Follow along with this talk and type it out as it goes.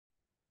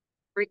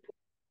The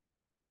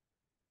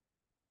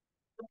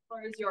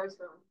floor is yours,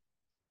 Ron.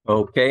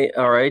 Okay,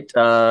 all right.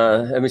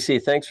 Let me see.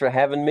 Thanks for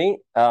having me.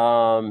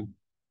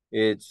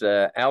 It's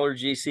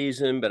allergy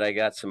season, but I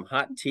got some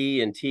hot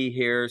tea and tea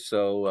here,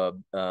 so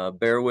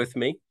bear with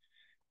me.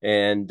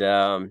 And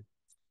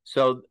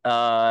so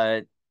my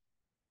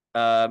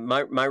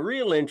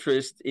real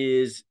interest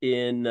is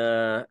in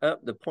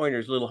the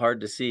pointer's a little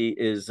hard to see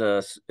is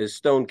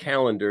stone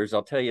calendars.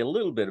 I'll tell you a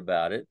little bit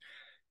about it.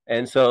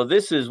 And so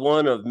this is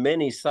one of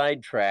many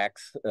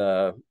sidetracks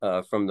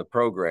from the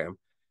program.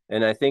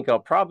 And I think I'll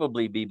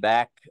probably be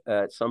back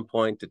at some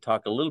point to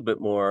talk a little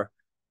bit more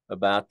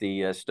about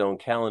the Stone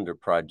Calendar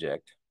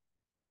project.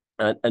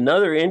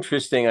 Another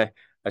interesting, I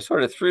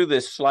sort of threw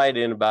this slide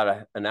in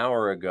about an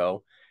hour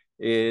ago,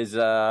 is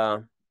I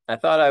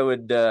thought I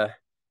would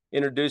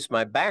introduce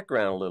my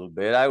background a little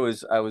bit. I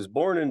was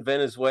born in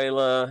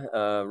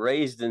Venezuela,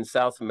 raised in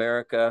South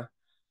America.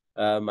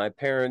 My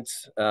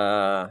parents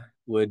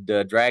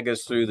would drag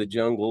us through the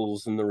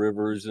jungles and the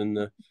rivers and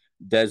the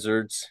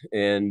deserts.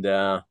 And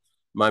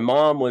my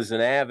mom was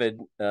had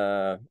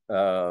an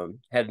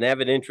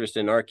avid interest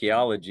in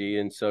archaeology.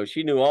 And so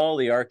she knew all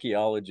the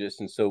archaeologists.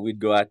 And so we'd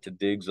go out to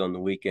digs on the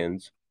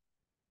weekends.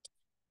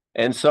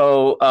 And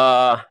so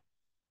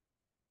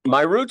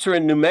my roots are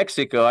in New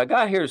Mexico. I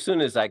got here as soon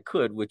as I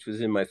could, which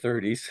was in my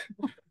 30s.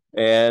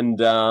 And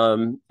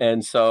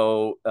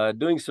so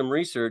doing some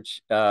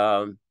research,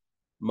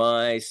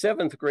 my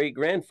seventh great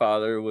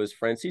grandfather was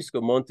Francisco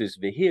Montes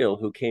Vigil,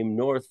 who came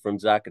north from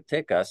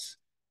Zacatecas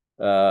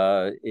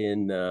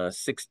in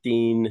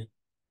 16,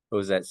 what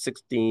was that,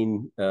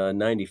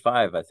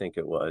 1695, I think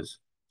it was.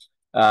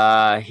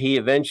 He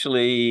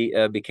eventually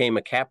became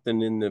a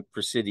captain in the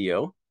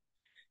Presidio.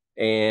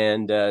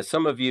 And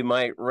some of you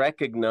might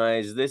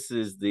recognize this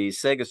is the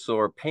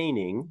Segasaur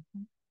painting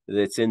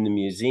that's in the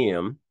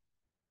museum.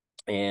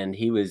 And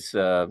he was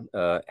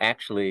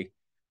actually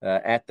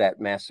at that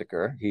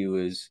massacre. He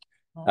was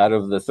out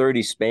of the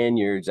 30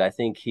 Spaniards. I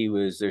think he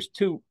was. There's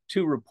two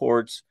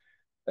reports.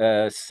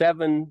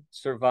 Seven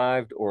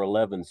survived or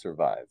 11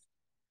 survived,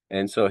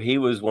 and so he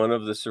was one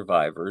of the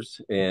survivors.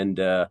 And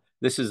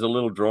this is a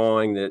little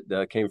drawing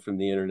that came from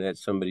the internet.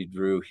 Somebody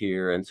drew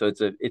here, and so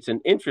it's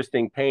an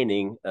interesting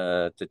painting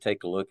to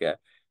take a look at.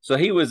 So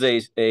he was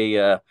a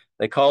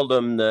they called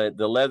them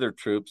the leather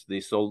troops, the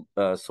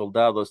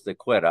soldados de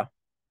cuera.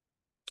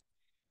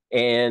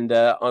 And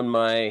on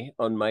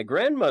my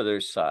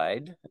grandmother's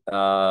side,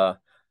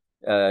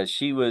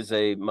 she was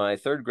my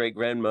third great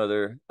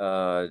grandmother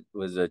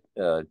was a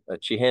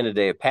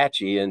Chihanade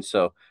Apache, and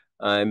so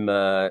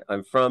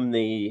I'm from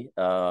the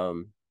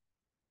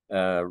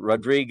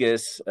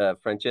Rodriguez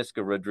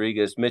Francesca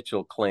Rodriguez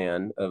Mitchell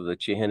clan of the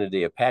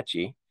Chihanade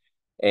Apache,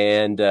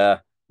 and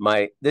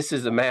my this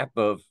is a map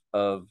of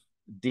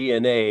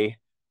DNA.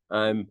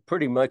 I'm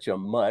pretty much a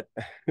mutt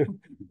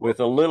with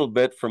a little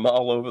bit from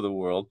all over the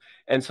world.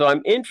 And so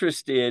I'm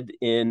interested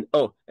in,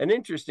 oh, an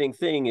interesting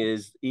thing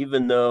is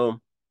even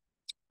though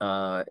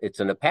it's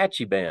an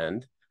Apache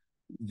band,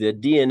 the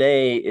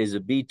DNA is a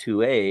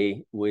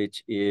B2A,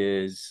 which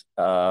is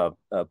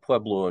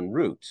Puebloan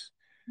roots.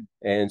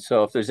 And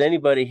so if there's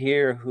anybody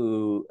here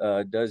who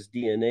does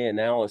DNA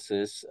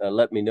analysis,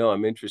 let me know.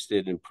 I'm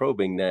interested in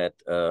probing that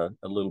a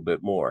little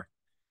bit more.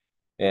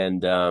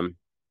 And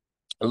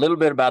a little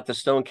bit about the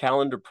Stone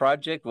Calendar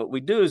Project. What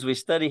we do is we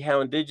study how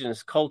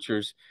indigenous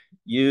cultures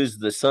use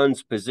the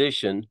sun's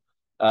position.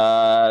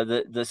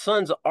 The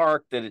sun's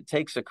arc that it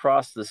takes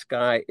across the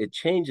sky, it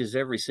changes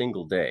every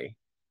single day.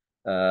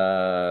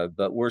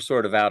 But we're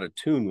sort of out of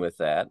tune with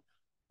that.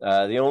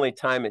 The only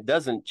time it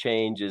doesn't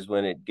change is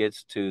when it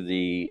gets to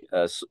the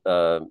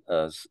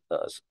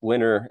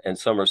winter and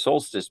summer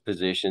solstice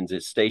positions.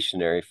 It's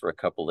stationary for a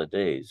couple of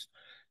days,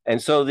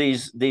 and so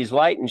these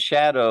light and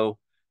shadow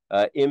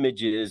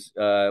images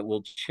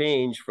will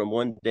change from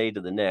one day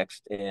to the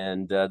next.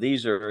 And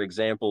these are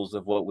examples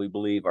of what we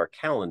believe are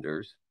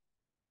calendars.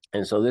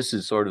 And so this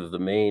is sort of the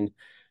main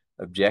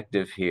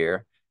objective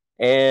here.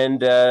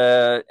 And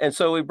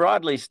so we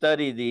broadly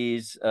study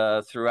these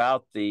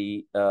throughout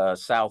the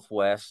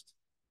Southwest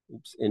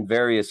in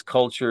various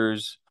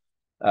cultures.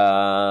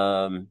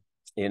 Um,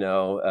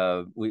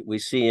 we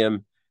see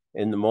them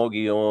in the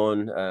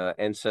Mogollon,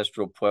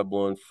 Ancestral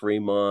Puebloan,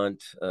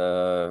 Fremont.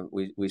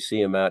 We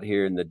see them out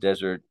here in the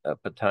desert,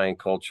 Patayan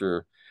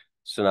culture,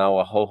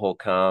 Sanawa,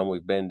 Hohokam.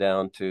 We've been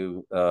down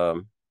to uh,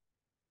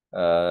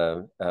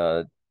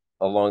 uh,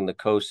 along the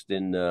coast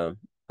in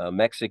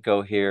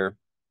Mexico here,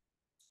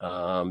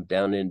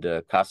 down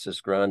into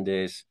Casas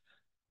Grandes,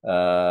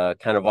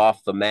 kind of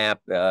off the map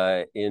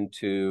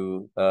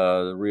into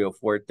the Rio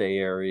Fuerte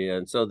area.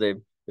 And so there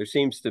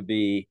seems to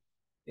be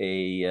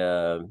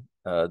a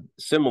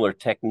similar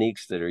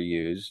techniques that are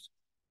used.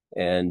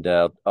 And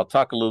I'll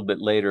talk a little bit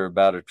later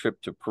about a trip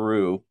to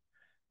Peru.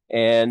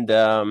 And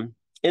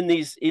in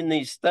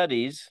these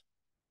studies,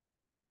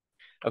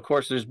 of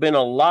course, there's been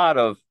a lot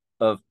of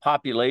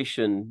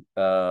population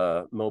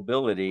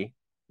mobility.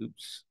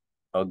 Oops,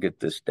 I'll get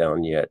this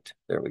down yet.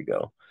 There we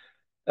go.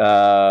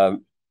 Uh,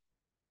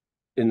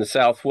 in the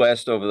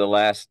Southwest over the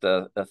last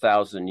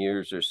 1,000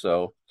 years or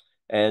so.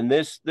 And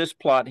this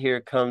plot here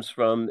comes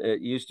from,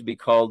 it used to be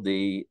called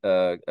the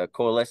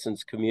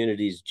Coalescence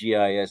Communities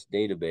GIS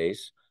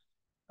database.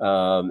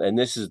 And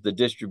this is the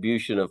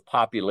distribution of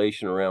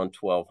population around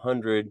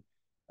 1200.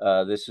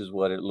 This is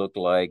what it looked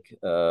like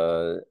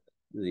the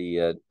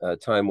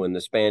time when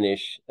the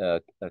Spanish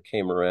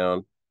came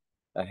around.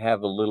 I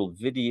have a little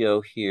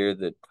video here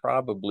that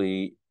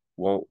probably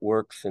won't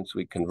work since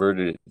we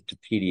converted it to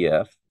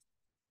PDF.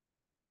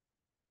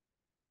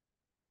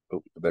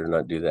 Oh, I better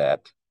not do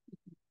that.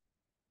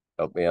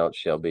 Help me out,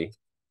 Shelby.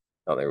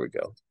 Oh, there we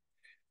go.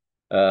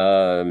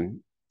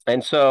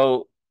 And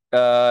so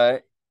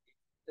the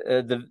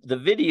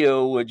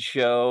video would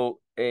show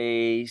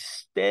a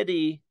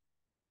steady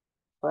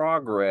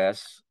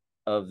progress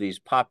of these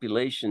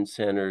population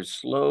centers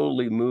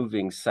slowly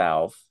moving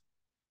south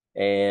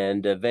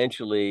and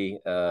eventually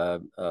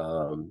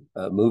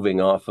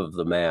moving off of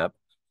the map.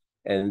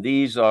 And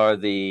these are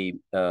the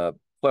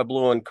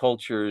Puebloan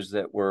cultures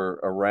that were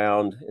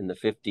around in the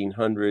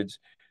 1500s.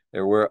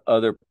 There were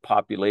other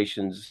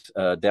populations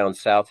down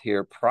south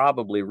here,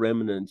 probably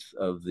remnants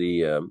of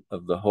the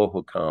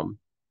Hohokam.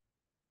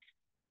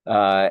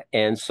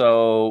 And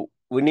so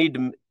we need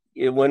to,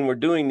 when we're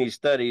doing these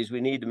studies,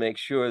 we need to make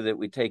sure that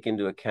we take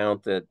into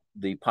account that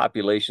the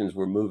populations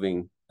were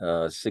moving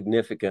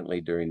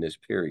significantly during this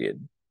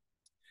period.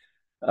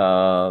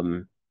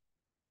 I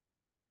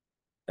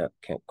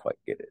can't quite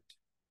get it.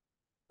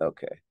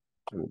 Okay,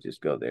 let me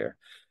just go there.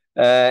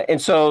 And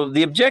so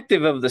the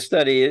objective of the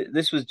study,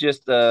 this was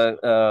just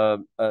a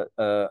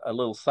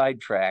little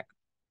sidetrack,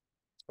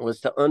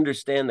 was to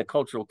understand the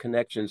cultural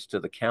connections to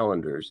the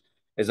calendars.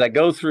 As I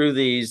go through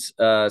these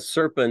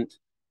serpent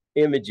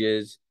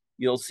images,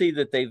 you'll see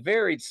that they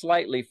varied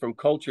slightly from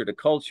culture to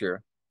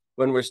culture.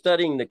 When we're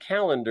studying the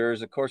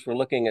calendars, of course, we're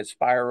looking at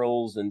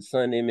spirals and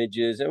sun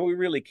images, and we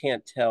really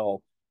can't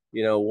tell,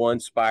 one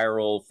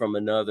spiral from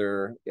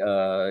another,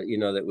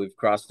 that we've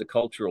crossed the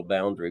cultural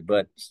boundary.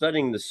 But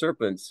studying the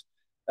serpents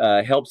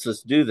helps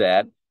us do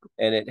that,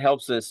 and it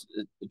helps us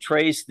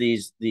trace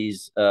these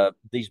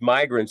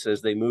migrants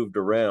as they moved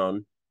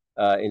around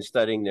in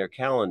studying their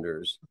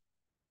calendars.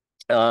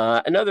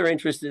 Another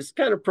interest is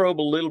kind of probe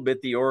a little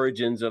bit the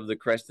origins of the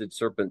crested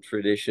serpent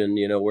tradition.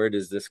 Where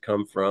does this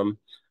come from?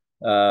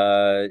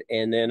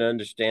 And then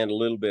understand a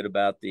little bit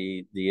about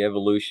the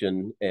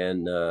evolution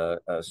and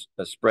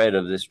spread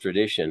of this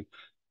tradition.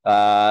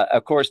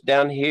 Of course,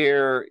 down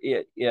here,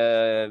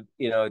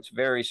 it's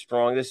very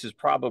strong. This is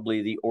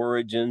probably the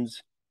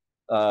origins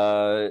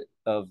of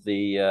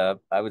the,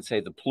 I would say,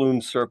 the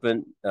plume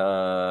serpent.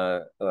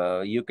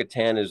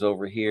 Yucatan is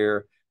over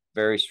here,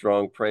 very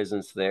strong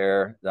presence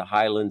there. The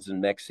highlands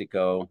in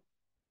Mexico.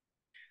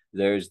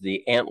 There's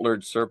the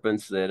antlered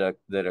serpents that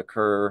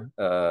occur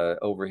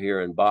over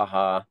here in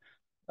Baja.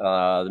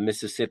 The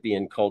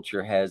Mississippian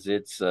culture has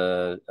its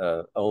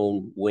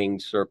own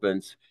winged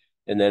serpents,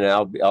 and then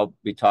I'll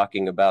be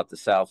talking about the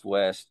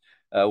Southwest.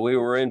 We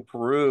were in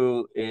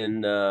Peru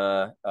in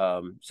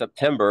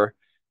September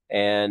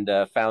and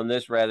found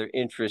this rather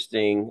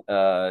interesting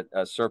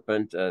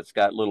serpent. It's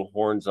got little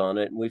horns on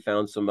it, and we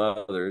found some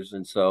others.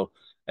 And so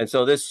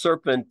this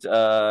serpent,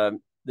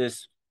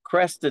 this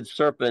crested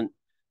serpent,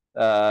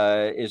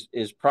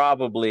 is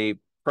probably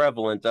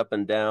prevalent up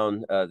and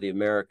down the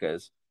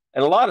Americas.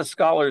 And a lot of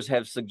scholars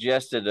have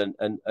suggested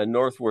a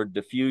northward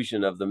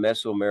diffusion of the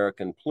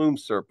Mesoamerican plume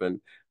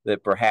serpent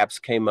that perhaps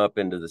came up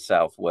into the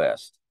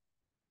Southwest.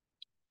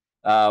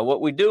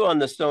 What we do on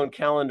the Stone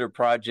Calendar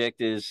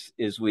Project is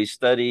we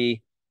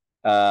study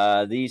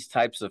these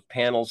types of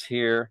panels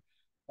here.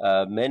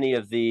 Many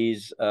of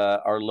these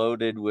are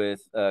loaded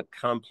with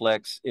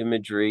complex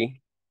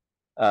imagery.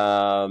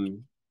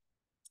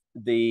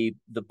 The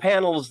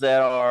panels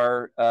that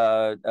are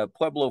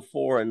Pueblo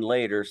 4 and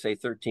later, say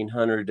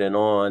 1300 and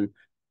on,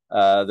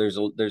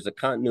 there's a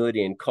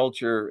continuity in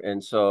culture,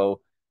 and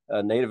so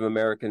Native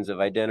Americans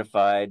have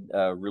identified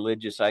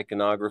religious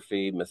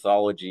iconography,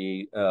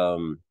 mythology,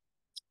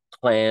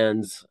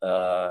 clans,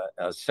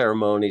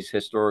 ceremonies,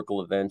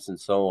 historical events, and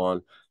so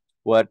on.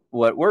 What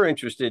we're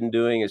interested in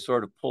doing is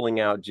sort of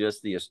pulling out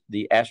just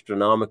the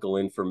astronomical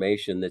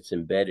information that's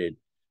embedded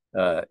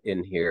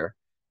in here.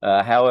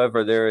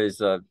 However, there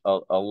is a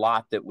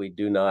lot that we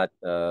do not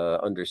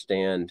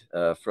understand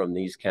from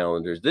these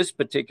calendars. This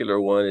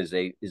particular one is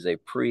a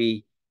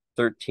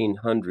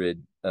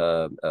pre-1300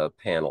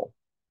 panel.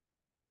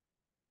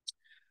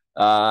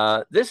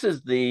 This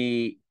is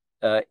the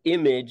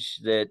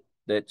image that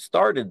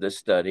started the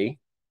study.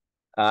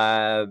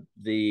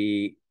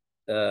 The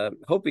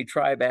Hopi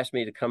tribe asked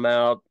me to come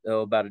out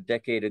about a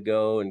decade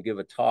ago and give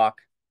a talk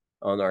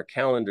on our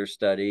calendar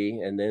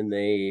study, and then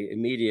they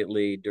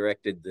immediately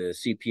directed the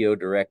CPO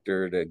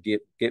director to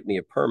get me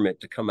a permit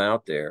to come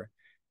out there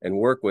and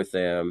work with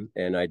them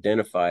and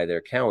identify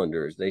their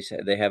calendars. They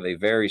said they have a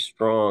very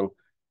strong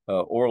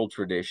oral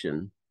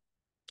tradition,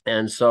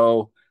 and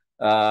so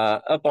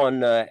up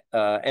on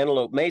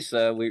Antelope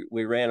Mesa,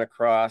 we ran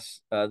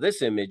across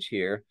this image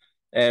here.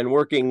 And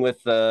working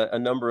with a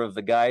number of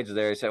the guides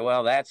there, I said,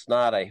 well, that's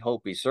not a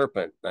Hopi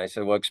serpent. And I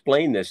said, well,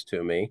 explain this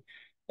to me.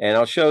 And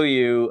I'll show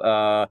you.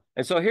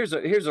 And so here's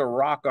a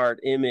rock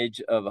art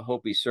image of a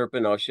Hopi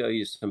serpent. I'll show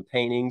you some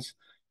paintings.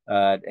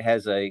 It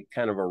has a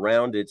kind of a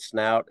rounded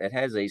snout. It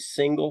has a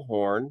single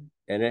horn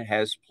and it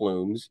has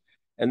plumes.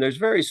 And there's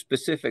very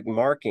specific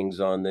markings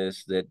on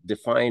this that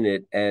define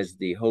it as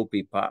the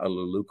Hopi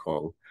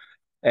Pa'alulukong.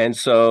 And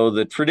so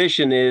the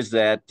tradition is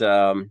that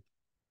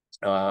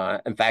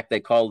in fact, they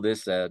call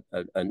this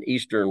an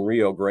Eastern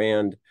Rio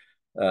Grande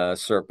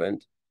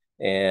serpent.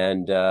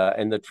 And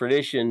the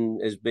tradition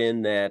has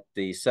been that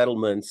the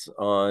settlements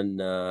on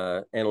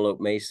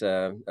Antelope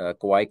Mesa,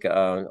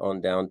 Kauaika,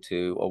 on down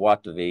to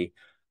Owatavi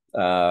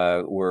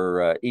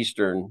were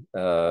Eastern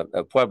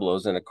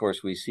Pueblos. And of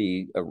course, we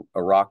see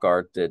a rock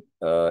art that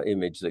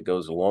image that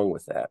goes along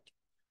with that.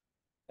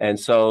 And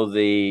so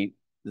the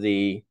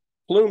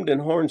plumed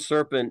and horned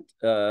serpent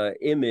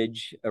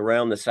image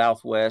around the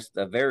Southwest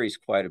varies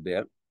quite a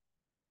bit.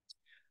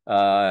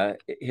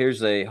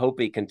 Here's a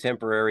Hopi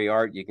contemporary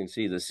art. You can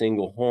see the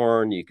single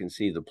horn. You can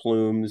see the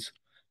plumes.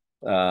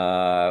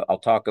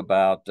 I'll talk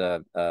about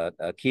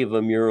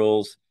Kiva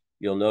murals.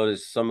 You'll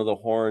notice some of the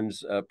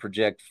horns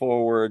project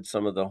forward.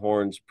 Some of the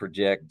horns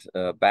project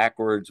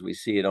backwards. We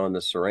see it on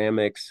the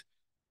ceramics.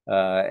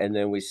 And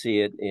then we see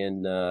it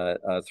in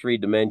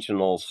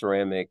three-dimensional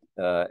ceramic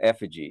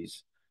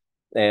effigies.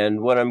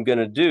 And what I'm going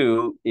to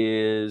do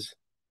is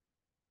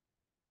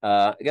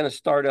I'm going to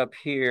start up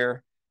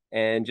here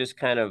and just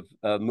kind of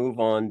move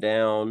on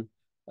down.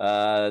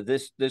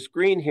 This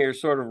green here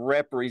sort of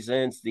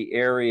represents the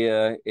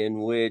area in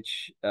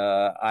which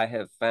I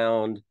have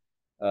found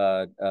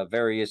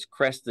various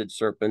crested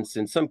serpents.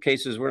 In some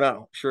cases, we're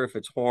not sure if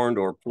it's horned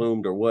or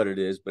plumed or what it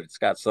is, but it's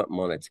got something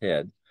on its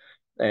head.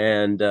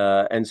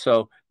 And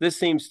so this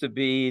seems to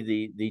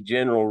be the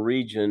general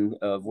region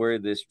of where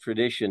this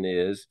tradition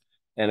is.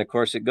 And of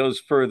course, it goes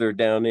further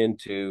down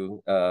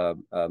into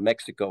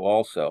Mexico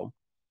also.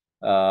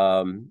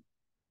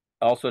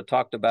 Also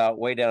talked about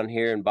way down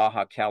here in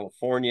Baja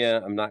California.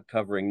 I'm not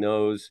covering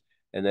those.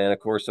 And then, of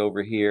course,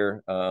 over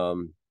here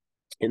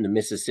in the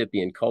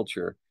Mississippian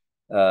culture,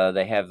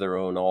 they have their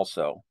own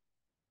also.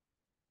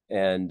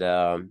 And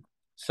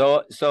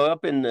so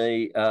up in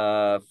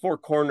the Four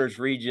Corners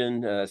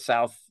region,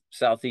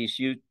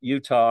 southeast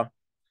Utah,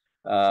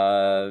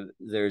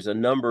 there's a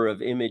number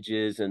of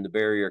images in the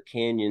Barrier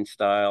Canyon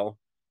style.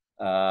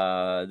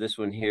 This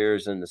one here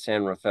is in the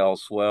San Rafael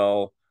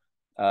Swell.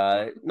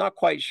 Not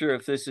quite sure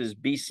if this is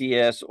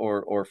BCS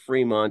or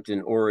Fremont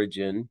in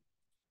origin.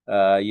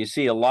 You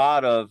see a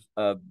lot of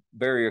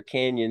Barrier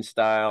Canyon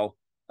style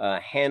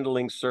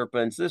handling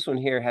serpents. This one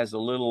here has a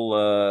little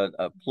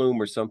a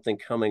plume or something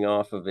coming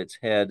off of its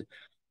head.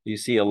 You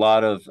see a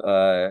lot of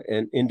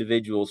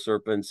individual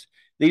serpents.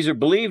 These are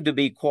believed to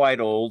be quite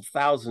old,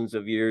 thousands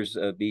of years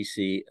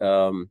BC.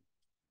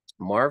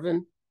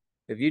 Marvin,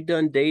 have you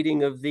done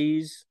dating of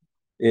these?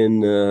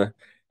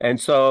 And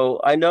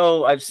so I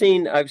know I've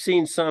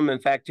seen some. In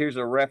fact, here's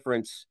a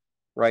reference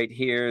right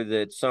here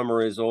that some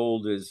are as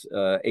old as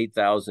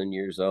 8,000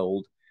 years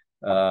old.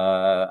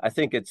 I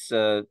think it's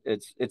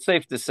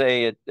safe to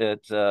say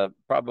it's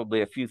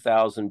probably a few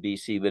thousand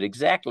BC, but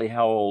exactly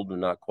how old, I'm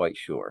not quite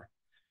sure.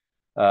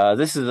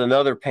 This is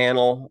another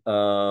panel,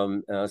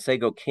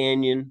 Sago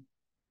Canyon.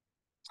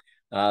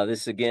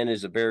 This again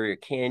is a Barrier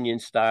Canyon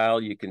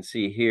style. You can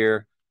see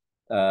here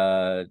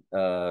an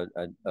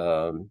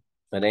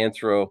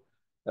anthro.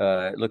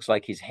 It looks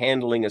like he's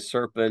handling a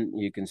serpent.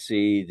 You can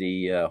see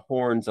the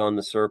horns on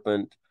the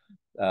serpent.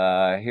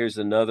 Here's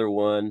another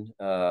one.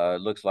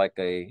 Looks like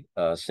a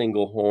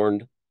single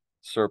horned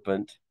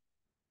serpent.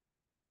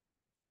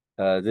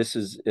 This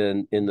is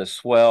in the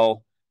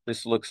swell.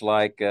 This looks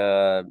like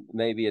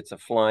maybe it's a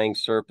flying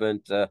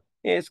serpent.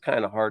 It's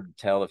kind of hard to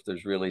tell if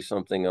there's really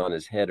something on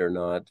his head or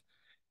not.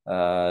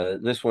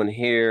 This one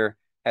here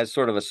has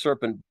sort of a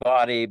serpent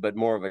body, but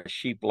more of a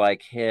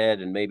sheep-like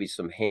head and maybe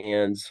some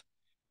hands.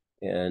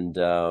 And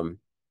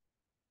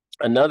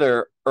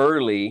another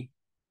early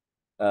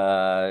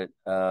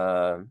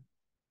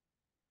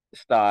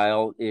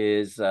style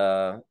is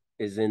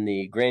in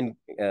the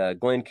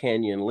Glen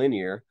Canyon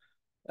linear.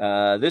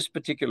 This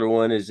particular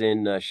one is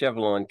in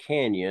Chevelon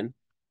Canyon.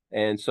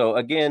 And so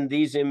again,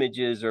 these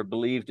images are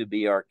believed to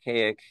be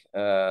archaic,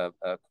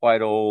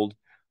 quite old.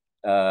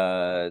 There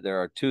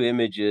are two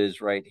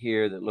images right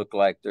here that look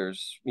like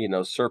there's,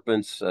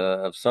 serpents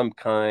of some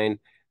kind.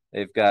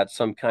 They've got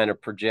some kind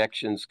of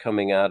projections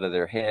coming out of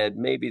their head.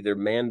 Maybe they're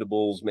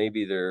mandibles,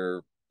 maybe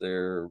they're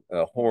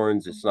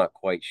horns. It's not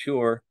quite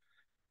sure.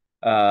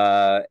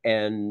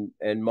 And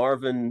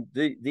Marvin,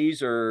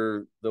 these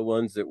are the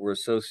ones that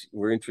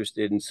we're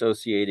interested in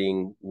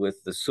associating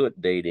with the soot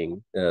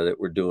dating that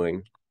we're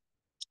doing.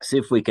 See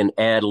if we can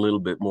add a little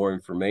bit more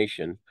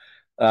information.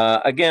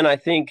 Again, I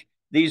think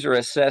these are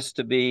assessed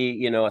to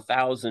be,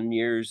 1,000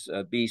 years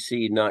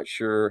BC, not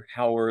sure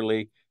how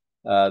early.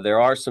 There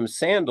are some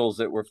sandals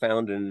that were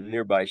found in a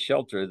nearby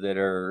shelter that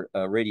are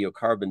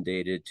radiocarbon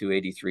dated to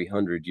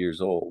 8,300 years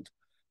old.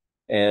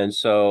 And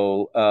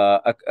so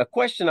a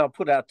question I'll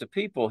put out to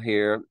people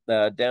here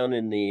down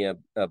in the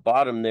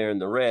bottom there in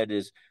the red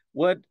is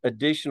what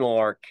additional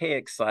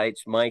archaic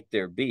sites might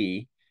there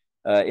be?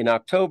 In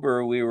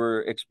October, we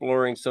were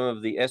exploring some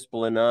of the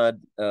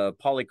Esplanade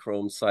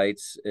polychrome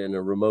sites in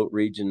a remote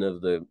region of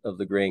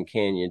the Grand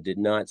Canyon. Did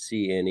not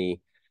see any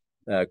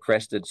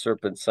crested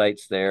serpent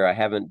sites there. I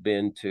haven't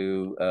been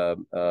to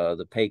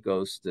the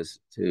Pecos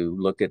to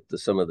look at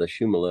some of the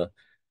Shumala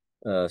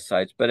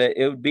sites, but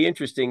it would be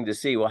interesting to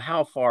see, well,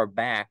 how far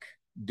back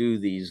do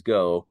these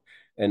go,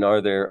 and are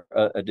there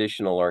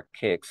additional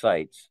archaic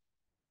sites?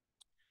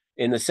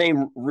 In the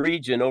same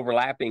region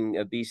overlapping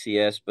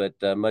BCS, but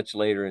much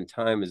later in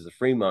time, is the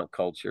Fremont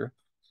culture.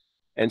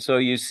 And so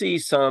you see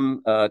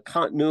some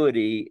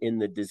continuity in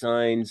the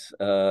designs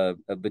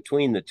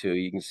between the two.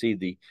 You can see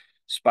the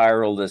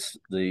spiral,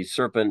 the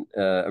serpent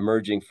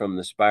emerging from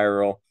the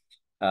spiral.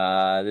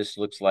 This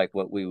looks like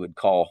what we would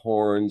call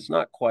horns.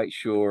 Not quite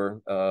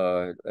sure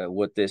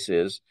what this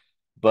is,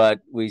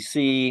 but we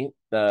see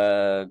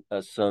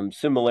some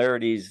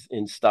similarities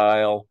in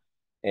style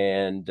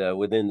and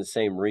within the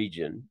same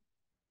region.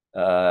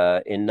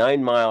 In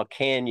 9 Mile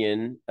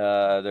Canyon,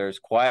 there's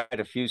quite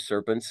a few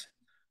serpents.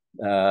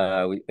 These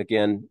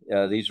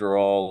are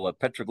all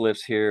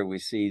petroglyphs here. We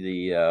see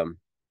the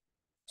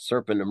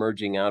serpent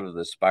emerging out of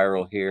the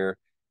spiral here.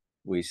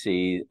 We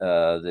see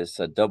this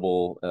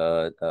double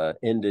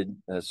ended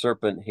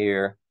serpent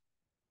here.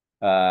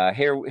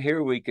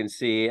 Here we can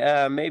see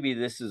maybe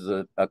this is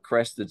a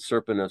crested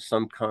serpent of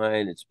some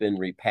kind. It's been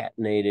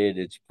repatinated.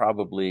 It's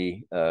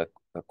probably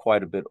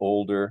quite a bit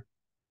older.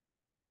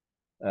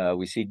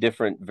 We see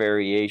different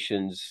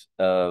variations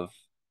of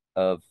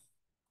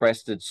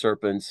crested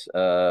serpents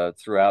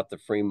throughout the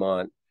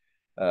Fremont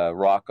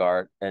rock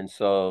art, and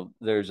so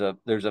there's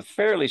a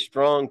fairly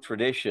strong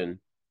tradition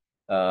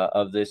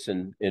of this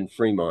in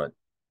Fremont.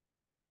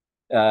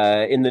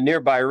 In the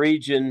nearby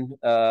region,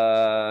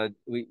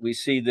 we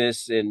see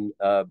this in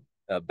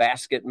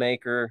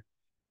Basketmaker,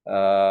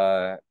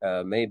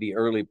 maybe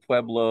early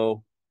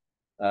Pueblo.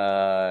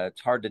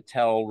 It's hard to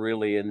tell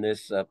really in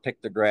this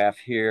pictograph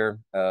here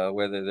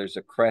whether there's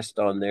a crest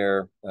on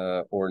there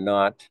or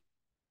not.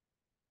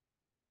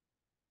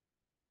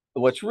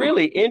 What's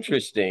really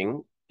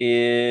interesting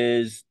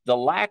is the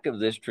lack of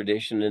this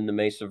tradition in the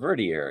Mesa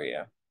Verde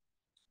area.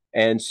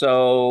 And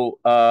so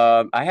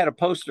I had a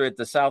poster at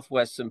the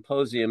Southwest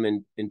Symposium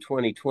in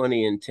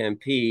 2020 in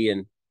Tempe,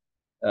 and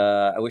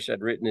I wish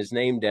I'd written his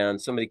name down.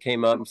 Somebody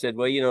came up and said,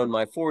 well, in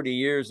my 40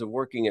 years of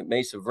working at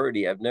Mesa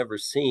Verde, I've never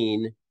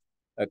seen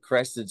a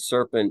crested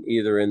serpent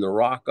either in the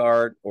rock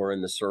art or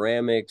in the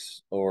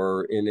ceramics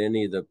or in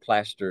any of the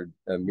plastered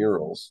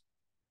murals.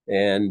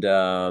 And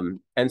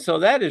so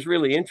that is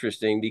really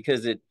interesting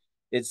because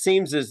it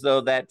seems as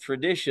though that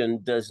tradition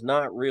does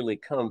not really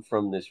come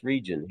from this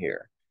region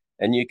here.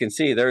 And you can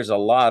see there's a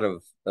lot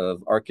of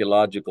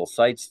archaeological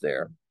sites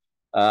there.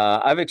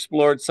 I've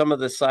explored some of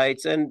the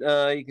sites, and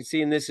you can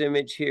see in this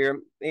image here,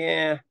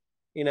 yeah,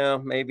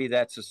 maybe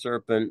that's a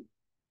serpent.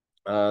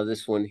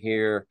 This one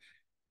here,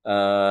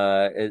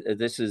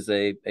 this is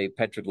a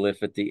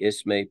petroglyph at the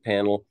Ismay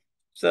panel.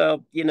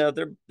 So,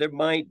 there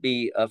might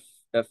be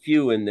a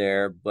few in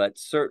there, but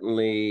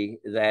certainly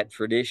that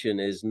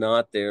tradition is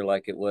not there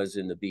like it was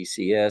in the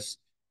BCS,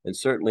 and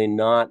certainly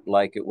not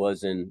like it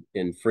was in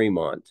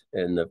Fremont.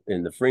 And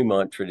in the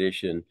Fremont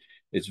tradition,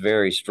 it's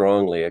very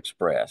strongly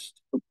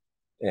expressed.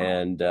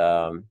 And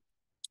so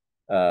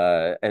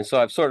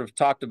I've sort of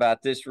talked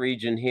about this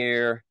region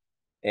here,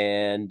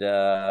 and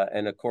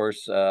of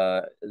course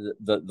the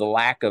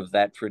lack of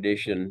that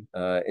tradition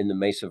in the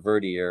Mesa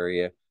Verde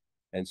area.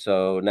 And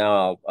so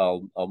now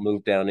I'll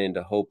move down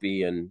into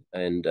Hopi and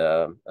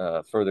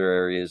further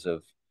areas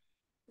of.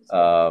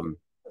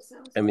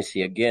 Let me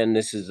see again.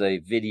 This is a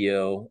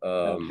video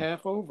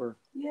half over.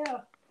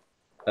 Yeah.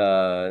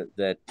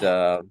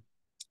 That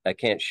I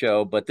can't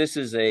show, but this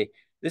is a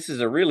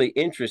really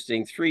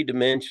interesting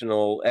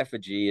three-dimensional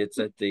effigy. It's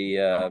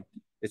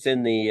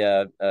in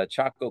the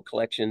Chaco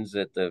collections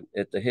at the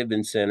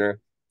Hibben Center.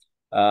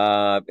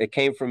 It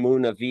came from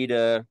Una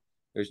Vida.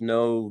 There's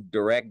no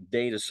direct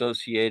date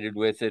associated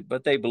with it,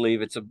 but they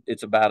believe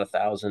it's about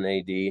 1000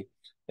 AD.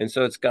 And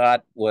so it's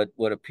got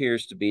what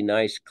appears to be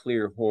nice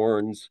clear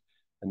horns,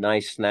 a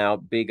nice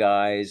snout, big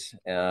eyes,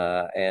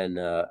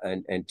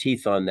 and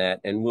teeth on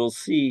that. And we'll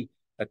see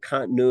a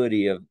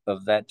continuity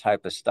of that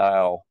type of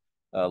style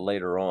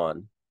later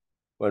on.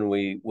 When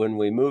we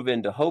move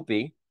into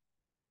Hopi,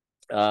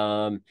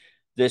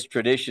 this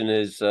tradition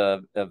is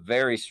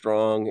very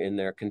strong in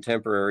their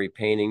contemporary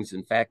paintings.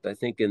 In fact, I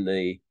think in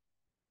the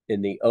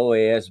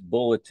OAS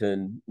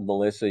bulletin,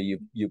 Melissa,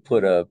 you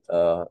put a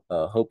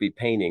Hopi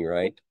painting,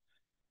 right?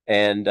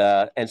 And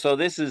so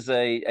this is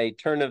a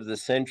turn of the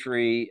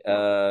century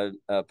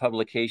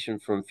publication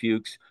from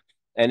Fuchs.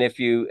 And if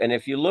you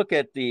look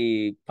at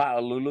the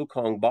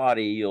Pa'alulukong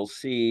body, you'll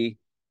see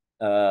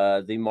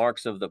the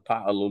marks of the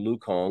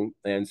Pa'alulukong.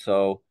 And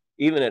so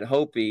even at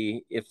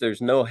Hopi, if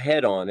there's no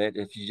head on it,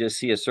 if you just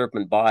see a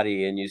serpent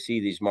body and you see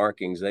these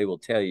markings, they will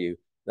tell you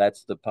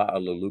that's the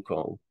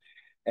Pa'alulukong.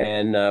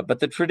 And but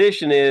the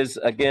tradition is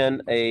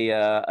again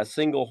a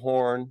single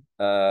horn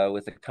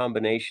with a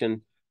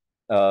combination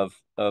of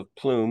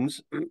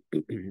plumes.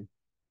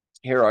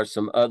 Here are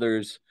some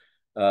others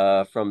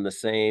from the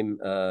same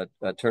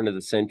turn of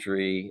the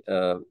century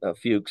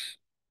Fuchs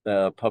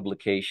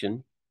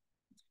publication.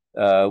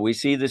 We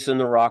see this in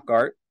the rock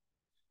art.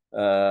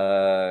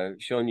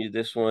 Showing you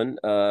this one.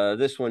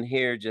 This one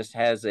here just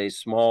has a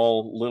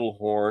small little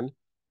horn.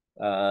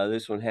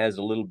 This one has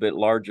a little bit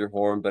larger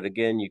horn, but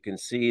again, you can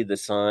see the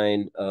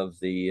sign of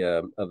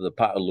the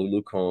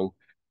Pa'alulukong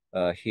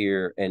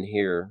here and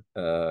here,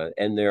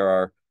 and there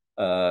are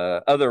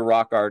other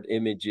rock art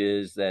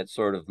images that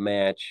sort of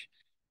match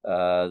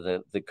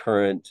the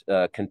current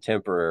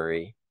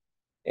contemporary,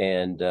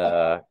 and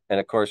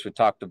of course we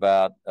talked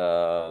about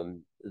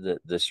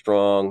the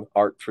strong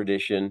art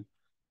tradition.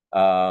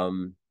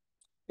 Um,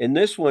 in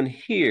this one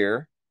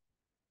here,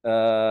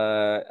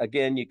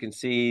 again, you can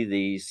see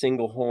the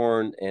single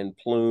horn and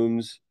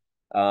plumes.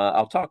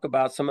 I'll talk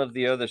about some of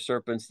the other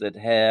serpents that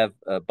have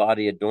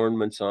body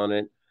adornments on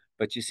it,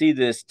 but you see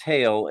this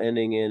tail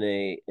ending in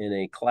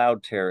a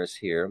cloud terrace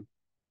here,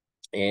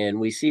 and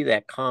we see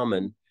that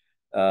common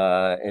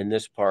in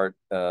this part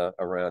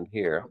around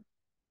here.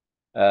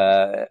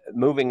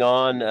 Moving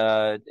on,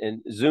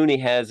 and Zuni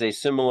has a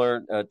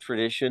similar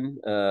tradition.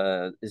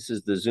 This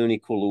is the Zuni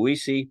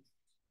Kuluisi.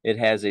 It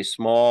has a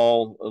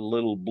small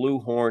little blue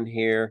horn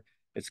here.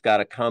 It's got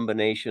a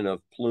combination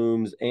of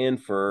plumes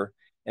and fur.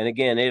 And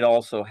again, it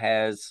also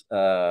has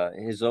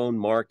his own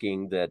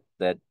marking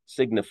that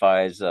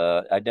signifies,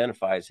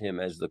 identifies him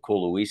as the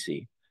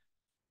Kuluisi.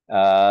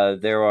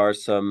 There are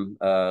some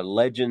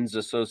legends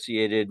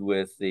associated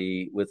with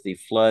the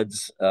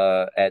floods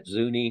at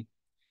Zuni.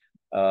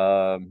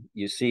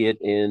 You see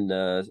it in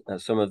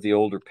some of the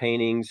older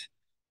paintings.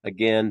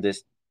 Again,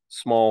 this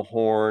small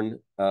horn,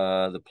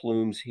 the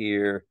plumes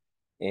here,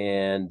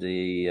 and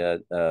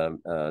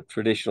the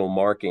traditional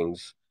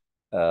markings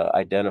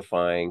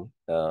identifying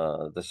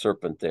the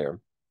serpent there.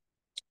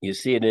 You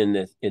see it in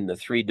the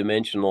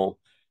three-dimensional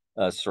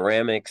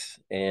ceramics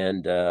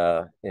and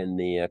in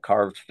the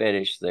carved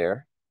fetish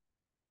there.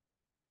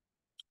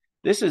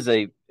 This is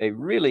a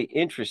really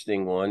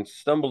interesting one.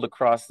 Stumbled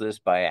across this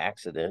by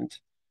accident.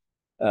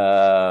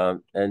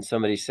 And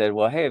somebody said,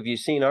 well, hey, have you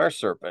seen our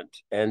serpent?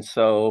 And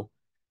so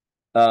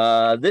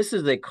this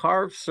is a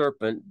carved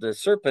serpent. The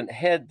serpent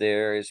head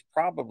there is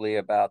probably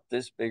about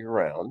this big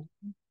around.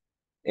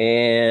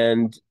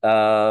 And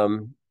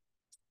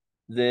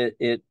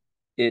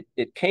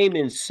it came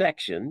in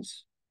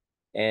sections.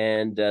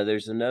 And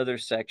there's another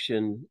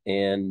section.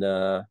 And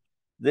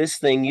this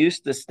thing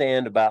used to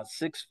stand about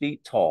 6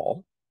 feet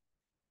tall.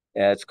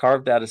 It's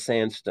carved out of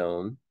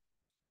sandstone.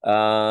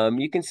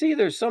 You can see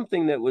there's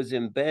something that was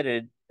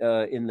embedded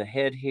in the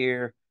head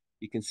here.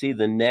 You can see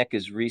the neck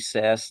is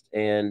recessed,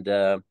 and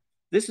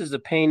this is a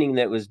painting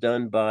that was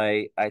done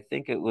by, I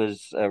think it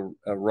was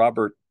a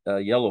Robert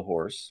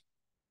Yellowhorse,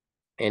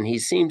 and he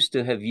seems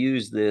to have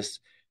used this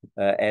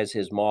as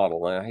his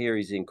model. Now here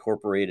he's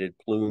incorporated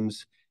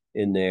plumes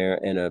in there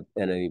and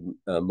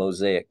a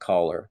mosaic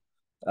collar.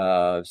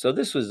 So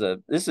this is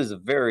a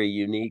very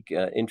unique,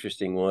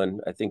 interesting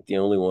one. I think the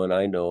only one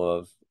I know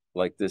of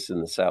like this in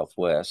the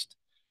Southwest.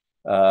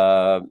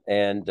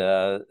 And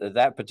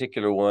that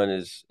particular one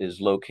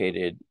is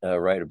located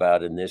right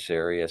about in this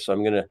area. So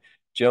I'm going to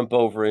jump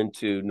over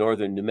into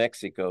northern New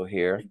Mexico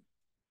here.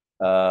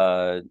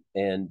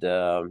 And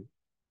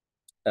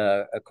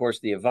of course,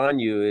 the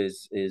Avanyu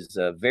is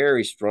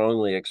very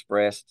strongly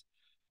expressed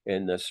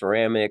in the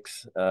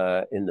ceramics,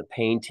 in the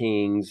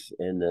paintings,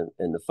 in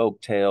the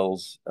folk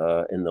tales,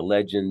 in the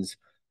legends.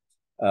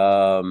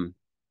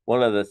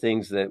 One of the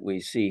things that we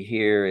see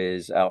here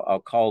is I'll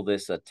call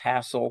this a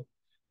tassel,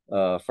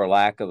 for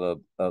lack of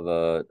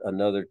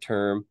another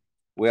term.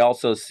 We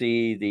also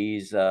see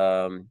these.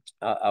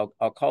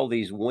 I'll call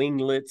these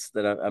winglets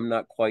that I'm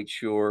not quite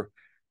sure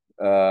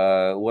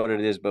what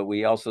it is, but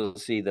we also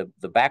see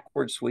the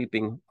backward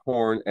sweeping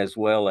horn as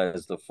well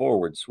as the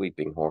forward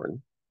sweeping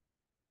horn.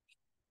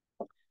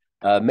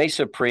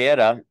 Mesa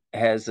Prieta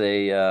has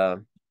a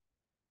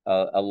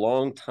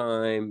long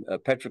time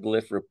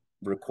petroglyph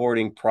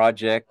recording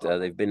project.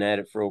 They've been at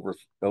it for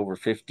over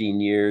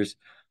 15 years.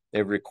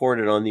 They've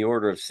recorded on the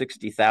order of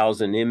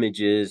 60,000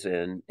 images,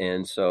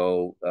 and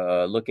so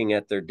looking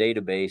at their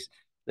database,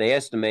 they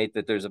estimate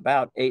that there's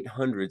about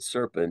 800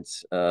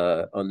 serpents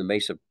on the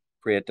Mesa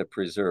Prieta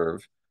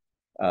Preserve,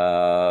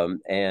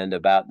 and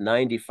about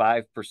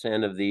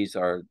 95% of these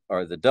are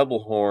the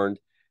double horned,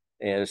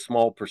 and a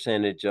small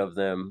percentage of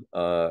them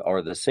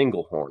are the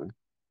single horn.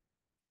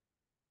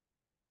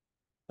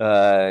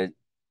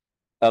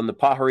 On the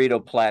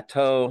Pajarito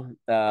Plateau,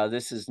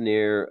 this is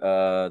near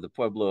the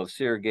Pueblo of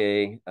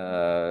Sirgay,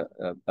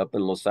 up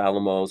in Los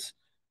Alamos.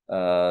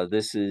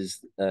 This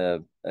is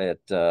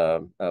at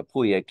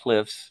Puya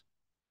Cliffs.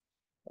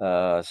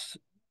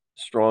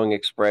 Strong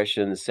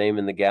expression, the same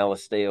in the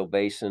Galisteo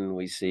Basin.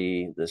 We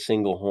see the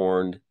single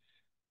horned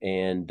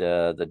and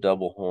the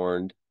double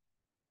horned.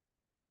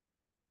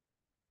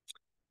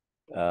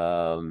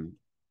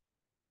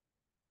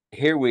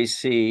 here we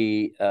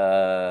see,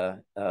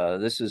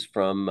 this is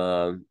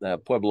from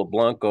Pueblo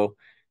Blanco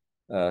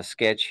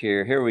sketch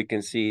here. Here we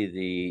can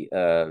see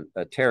the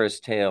terrace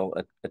tail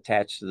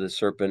attached to the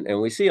serpent,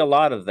 and we see a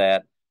lot of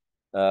that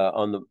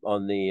on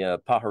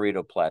the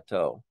Pajarito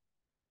Plateau.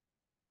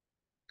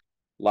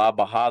 La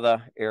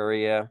Bajada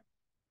area,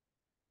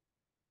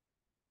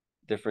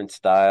 different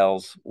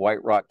styles.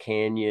 White Rock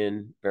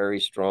Canyon, very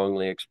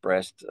strongly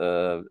expressed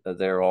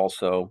there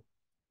also.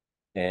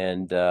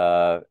 And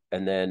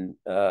then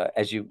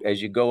as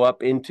you go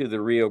up into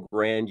the Rio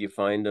Grande, you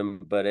find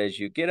them. But as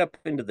you get up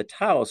into the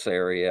Taos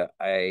area,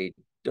 I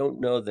don't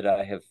know that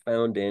I have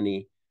found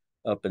any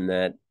up in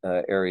that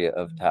area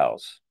of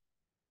Taos.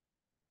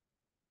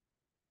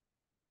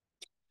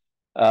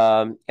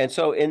 And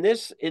so in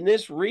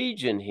this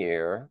region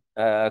here,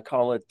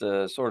 call it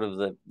the sort of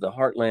the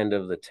heartland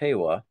of the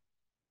Tewa.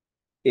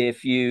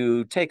 If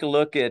you take a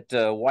look at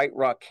White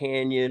Rock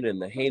Canyon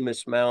and the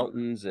Jemez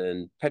Mountains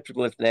and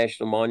Petroglyph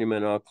National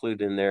Monument, I'll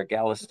include in there,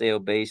 Galisteo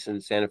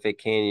Basin, Santa Fe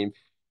Canyon,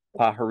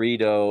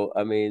 Pajarito.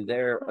 I mean,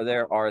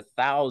 there are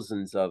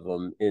thousands of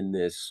them in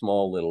this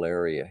small little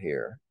area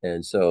here.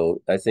 And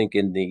so I think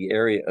in the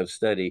area of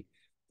study,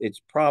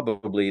 it's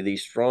probably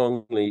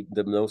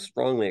the most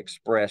strongly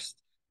expressed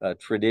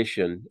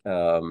tradition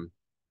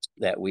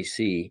that we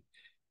see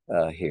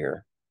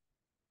here.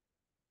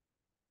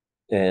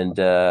 And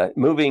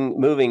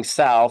moving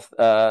south.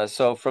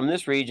 So from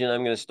this region,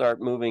 I'm going to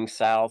start moving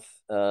south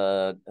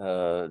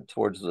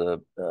towards the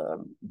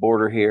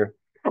border here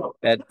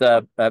at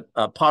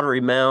Pottery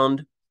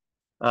Mound.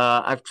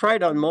 I've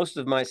tried on most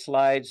of my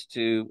slides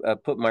to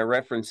put my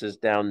references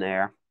down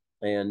there,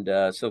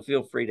 and so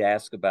feel free to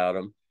ask about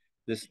them.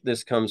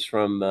 This comes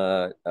from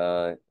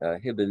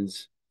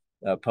Hibbins'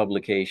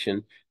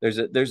 publication.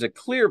 There's a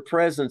clear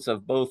presence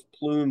of both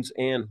plumes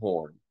and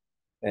horn.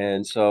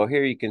 And so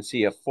here you can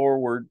see a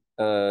forward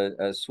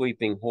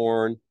sweeping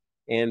horn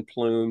and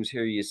plumes.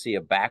 Here you see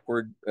a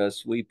backward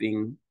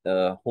sweeping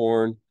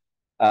horn.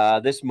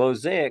 This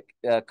mosaic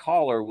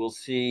collar we'll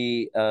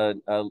see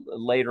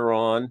later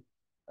on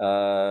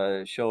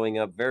showing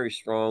up very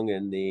strong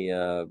in the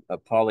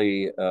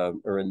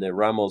or in the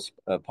Ramos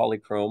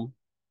polychrome.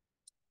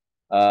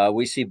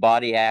 We see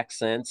body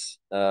accents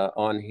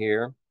on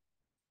here.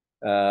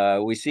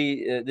 We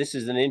see this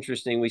is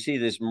we see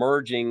this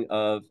merging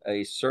of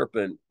a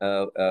serpent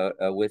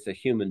with a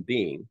human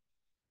being.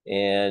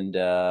 And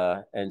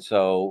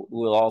so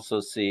we'll also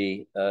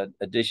see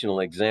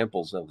additional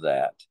examples of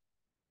that.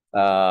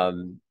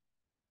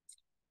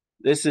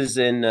 This is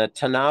in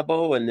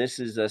Tanabo, and this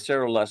is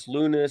Cerro Las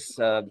Lunas.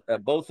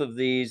 Both of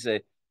these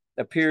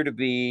appear to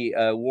be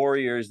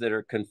warriors that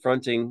are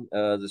confronting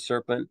the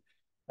serpent.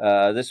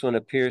 This one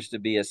appears to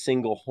be a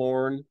single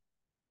horn.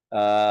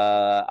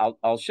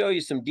 I'll show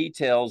you some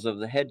details of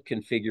the head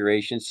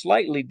configuration,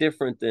 slightly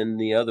different than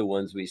the other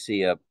ones we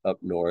see up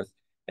north.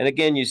 And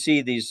again, you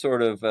see these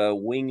sort of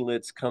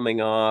winglets coming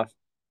off,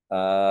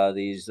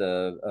 these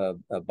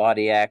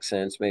body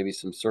accents, maybe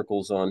some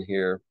circles on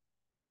here.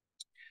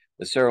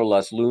 The Cerro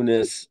Las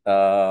Lunas,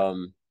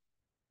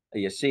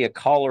 you see a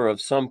collar of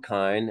some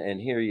kind,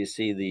 and here you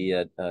see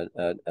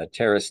the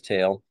terrace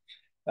tail.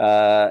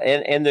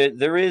 And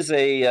there is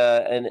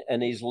an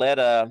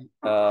Isleta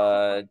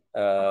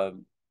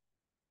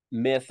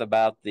myth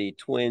about the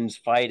twins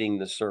fighting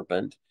the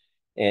serpent.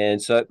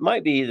 And so it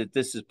might be that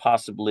this is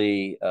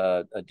possibly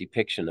a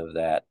depiction of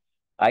that.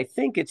 I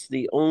think it's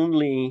the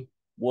only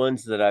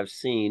ones that I've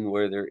seen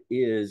where there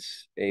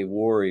is a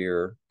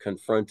warrior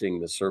confronting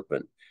the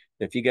serpent.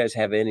 If you guys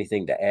have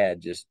anything to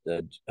add, just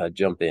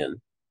jump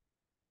in.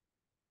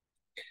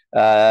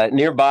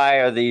 Nearby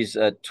are these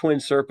twin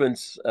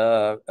serpents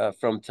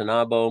from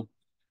Tanabo.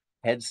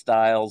 Head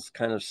styles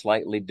kind of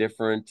slightly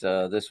different.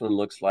 This one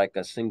looks like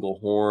a single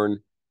horn.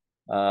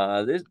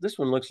 This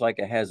one looks like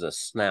it has a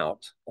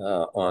snout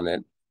on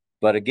it.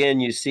 But again,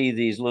 you see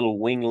these little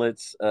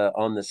winglets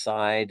on the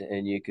side,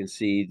 and you can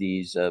see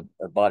these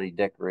body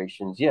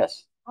decorations.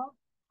 Yes. How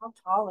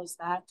tall is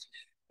that?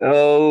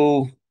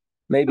 Oh,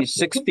 maybe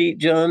 6 feet,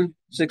 John.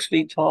 6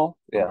 feet tall.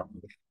 Yeah.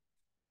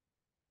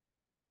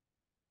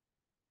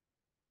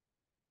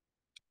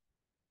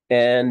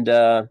 And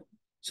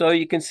so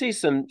you can see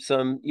some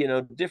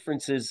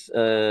differences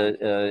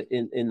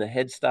in the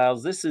head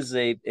styles. This is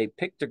a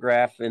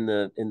pictograph in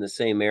the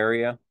same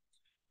area.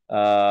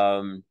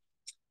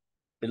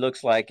 It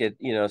looks like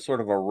sort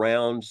of a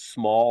round,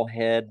 small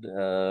head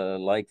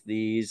like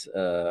these,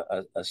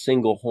 a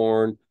single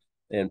horn,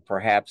 and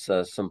perhaps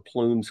some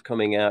plumes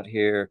coming out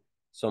here,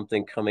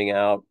 something coming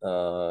out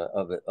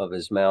of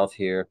his mouth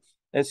here.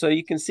 And so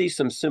you can see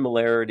some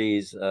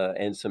similarities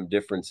and some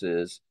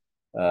differences.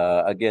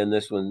 Again,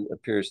 this one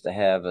appears to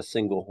have a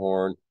single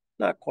horn.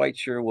 Not quite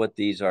sure what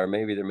these are.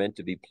 Maybe they're meant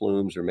to be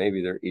plumes, or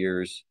maybe they're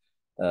ears.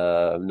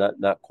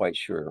 Not quite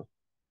sure.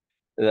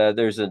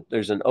 There's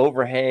an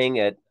overhang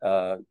at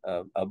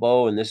a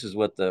bow, and this is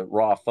what the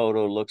raw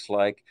photo looks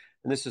like.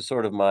 And this is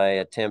sort of my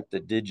attempt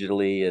at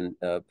digitally and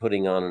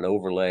putting on an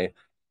overlay.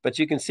 But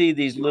you can see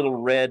these little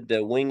red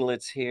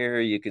winglets here.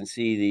 You can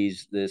see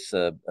this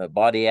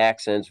body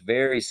accents,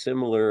 very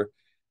similar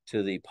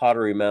to the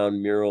Pottery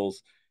Mound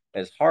murals.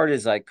 As hard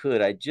as I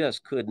could, I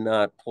just could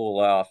not pull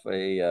off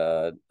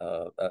a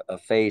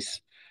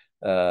face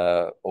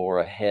or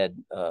a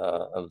head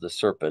of the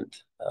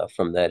serpent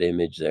from that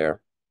image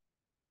there.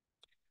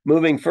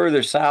 Moving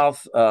further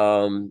south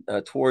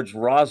towards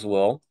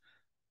Roswell,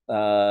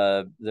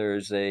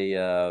 there's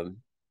a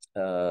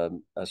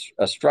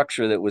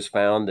structure that was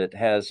found that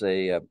has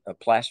a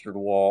plastered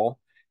wall,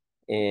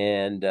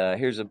 and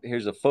here's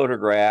a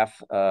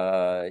photograph.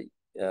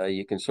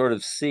 You can sort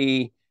of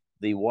see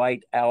the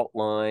white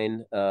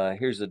outline.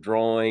 Here's a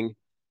drawing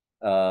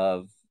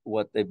of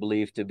what they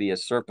believe to be a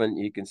serpent.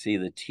 You can see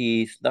the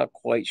teeth. Not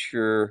quite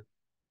sure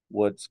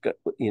what's got,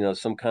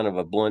 some kind of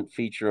a blunt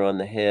feature on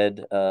the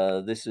head.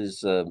 This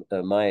is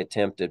my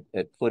attempt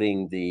at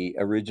putting the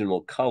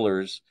original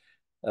colors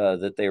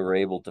that they were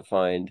able to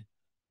find.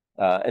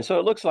 And so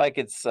it looks like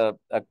it's a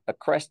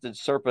crested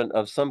serpent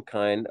of some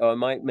kind. I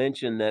might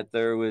mention that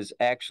there was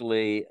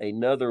actually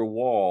another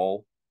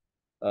wall,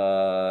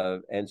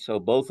 and so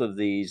both of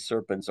these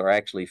serpents are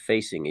actually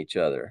facing each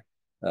other.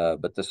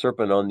 But the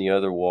serpent on the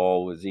other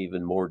wall was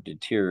even more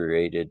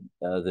deteriorated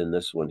than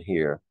this one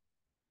here.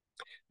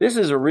 This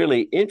is a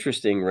really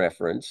interesting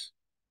reference.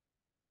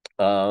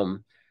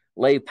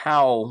 Leigh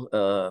Powell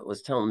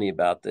was telling me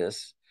about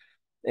this,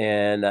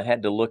 and I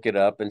had to look it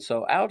up. And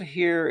so out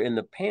here in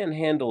the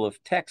panhandle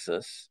of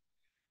Texas,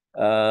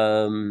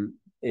 near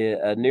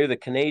the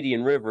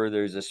Canadian River,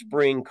 there's a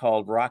spring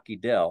called Rocky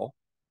Dell.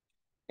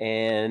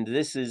 And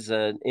this is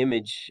an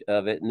image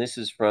of it, and this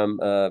is from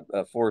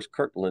Forrest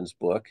Kirkland's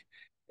book.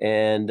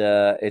 And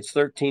it's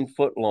 13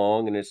 foot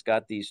long, and it's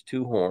got these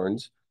two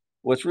horns.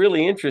 What's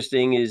really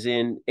interesting is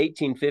in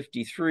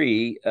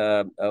 1853,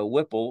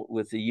 Whipple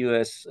with the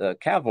U.S.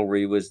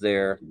 Cavalry was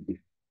there,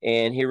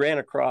 and he ran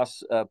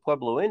across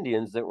Pueblo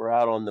Indians that were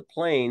out on the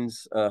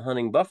plains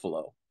hunting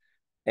buffalo.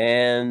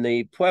 And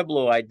the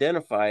Pueblo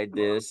identified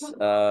this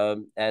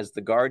as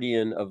the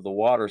guardian of the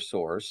water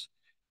source.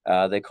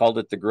 They called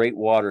it the Great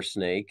Water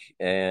Snake,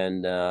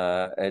 and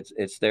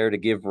it's there to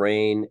give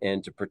rain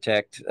and to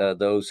protect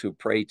those who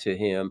pray to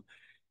him.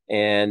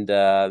 And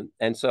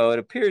so it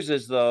appears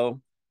as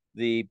though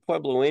the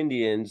Pueblo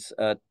Indians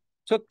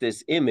took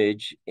this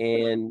image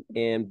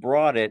and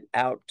brought it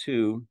out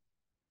to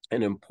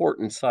an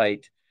important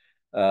site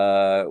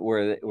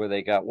where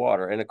they got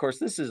water. And of course,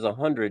 this is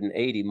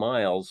 180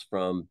 miles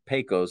from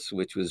Pecos,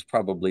 which was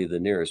probably the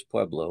nearest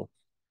pueblo.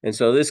 And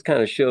so this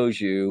kind of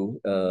shows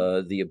you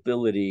the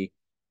ability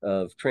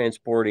of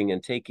transporting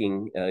and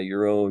taking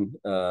your own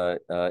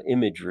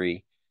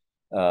imagery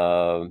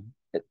to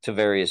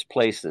various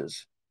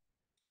places.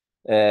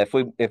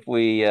 If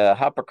we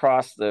hop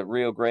across the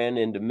Rio Grande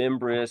into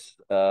Mimbres,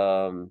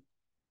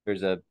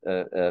 there's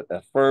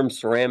a firm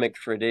ceramic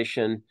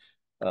tradition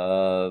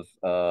of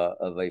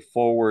a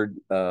forward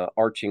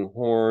arching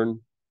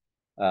horn.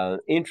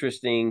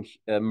 Interesting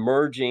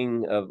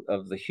merging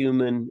of the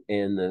human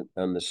and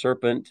the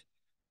serpent.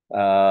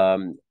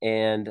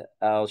 And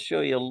I'll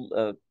show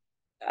you.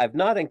 I've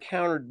not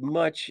encountered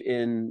much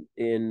in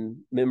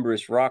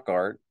Mimbres rock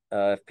art.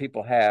 If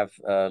people have,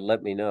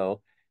 let me know.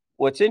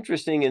 What's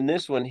interesting in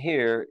this one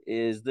here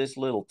is this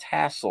little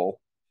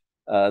tassel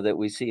that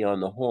we see on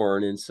the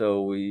horn, and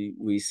so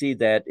we see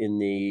that in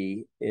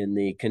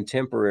the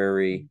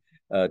contemporary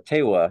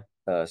Tewa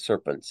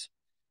serpents.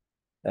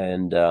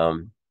 And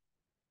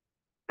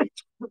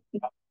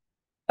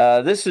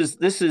this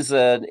is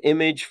an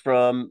image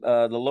from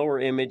the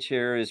lower image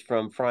here is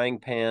from Frying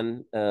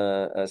Pan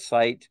a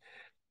site,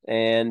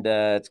 and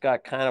it's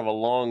got kind of a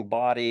long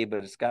body,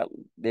 but it's got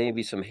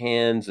maybe some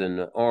hands and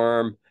an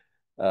arm,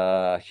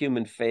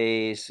 human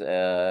face,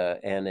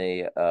 and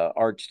a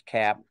arched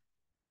cap.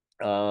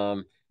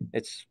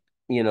 It's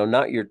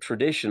not your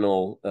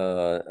traditional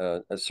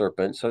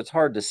serpent, so it's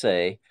hard to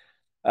say.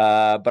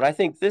 But I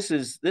think this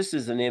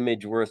is an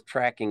image worth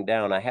tracking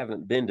down. I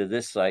haven't been to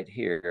this site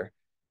here.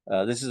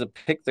 This is a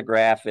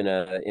pictograph in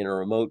a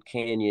remote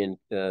canyon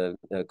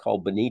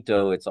called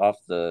Bonito. It's off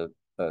the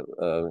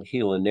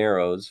Gila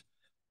Narrows,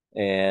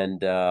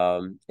 and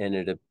and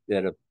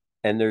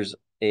there's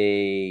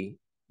a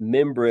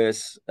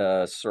Mimbres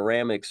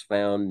ceramics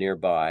found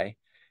nearby,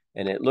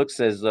 and it looks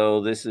as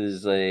though this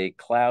is a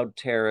cloud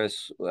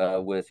terrace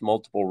with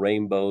multiple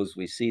rainbows.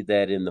 We see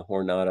that in the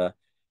Jornada,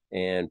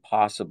 and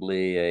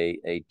possibly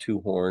a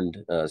two-horned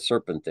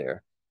serpent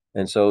there.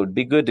 And so it'd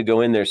be good to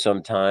go in there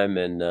sometime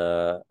and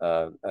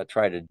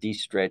try to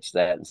de-stretch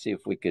that and see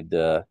if we could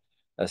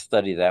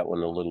study that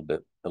one a little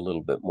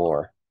bit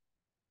more.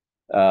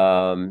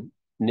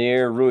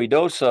 Near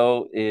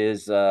Ruidoso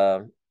is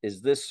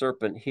this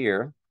serpent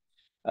here.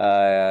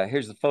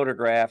 Here's the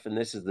photograph, and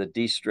this is the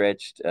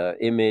de-stretched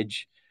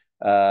image.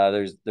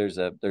 There's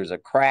a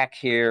crack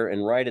here,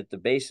 and right at the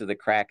base of the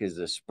crack is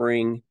a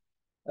spring.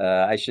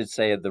 I should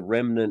say the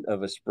remnant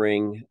of a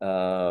spring.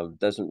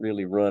 Doesn't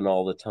really run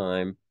all the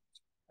time,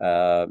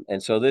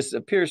 and so this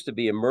appears to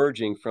be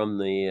emerging from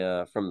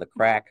the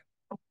crack.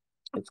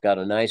 It's got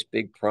a nice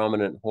big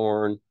prominent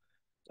horn,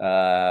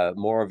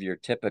 more of your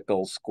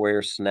typical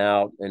square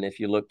snout. And if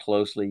you look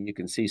closely, you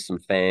can see some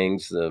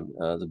fangs,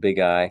 the big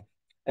eye.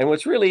 And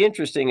what's really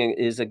interesting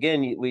is,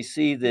 again, we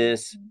see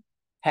this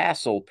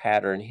tassel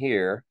pattern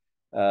here.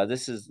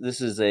 This is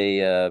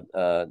a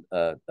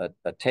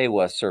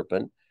Tewa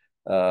serpent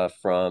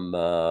from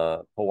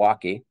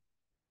Hawaii,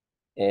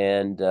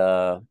 and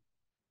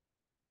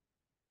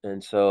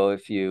so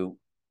if you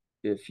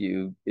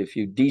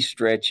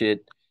de-stretch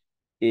it,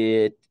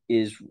 it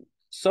is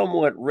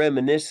somewhat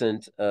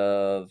reminiscent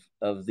of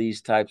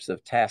these types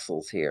of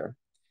tassels here.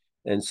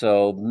 And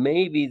so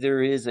maybe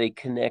there is a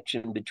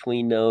connection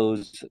between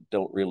those.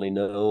 Don't really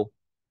know.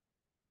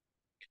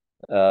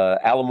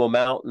 Alamo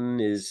Mountain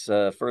is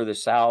further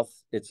south.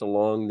 It's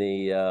along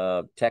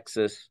the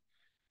Texas,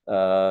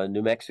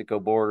 New Mexico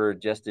border,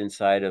 just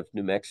inside of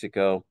New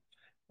Mexico.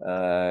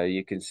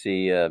 You can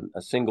see a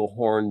single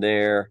horn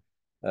there,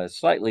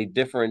 slightly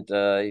different,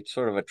 it's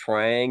sort of a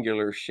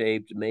triangular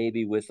shaped,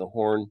 maybe with a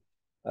horn.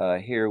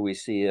 Here we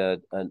see a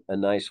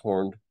nice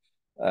horn.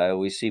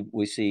 We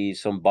see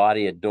some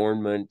body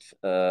adornment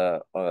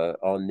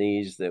on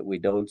these that we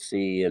don't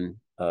see in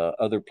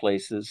other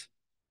places.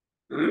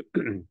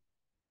 In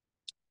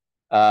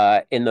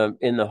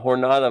the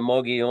Jornada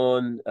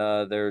Mogollon,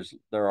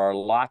 there are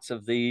lots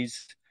of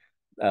these.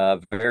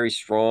 Very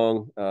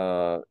strong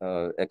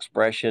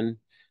expression.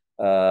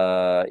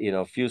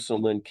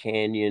 Fusilman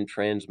Canyon,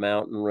 Trans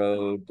Mountain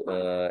Road,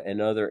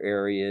 and other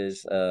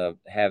areas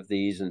have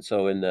these. And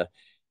so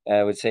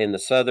I would say in the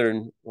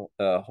southern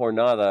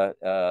Jornada,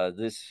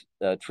 this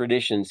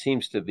tradition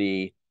seems to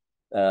be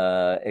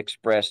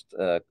expressed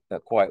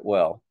quite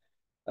well.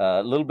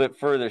 A little bit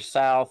further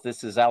south,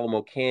 this is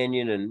Alamo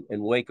Canyon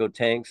and Waco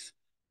Tanks.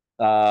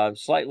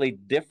 Slightly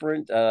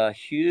different,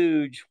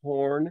 huge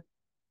horn.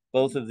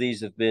 Both of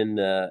these have been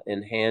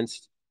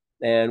enhanced.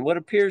 And what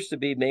appears to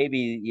be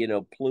maybe,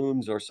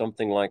 plumes or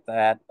something like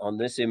that. On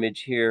this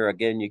image here,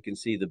 again, you can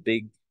see the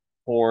big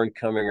horn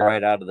coming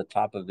right out of the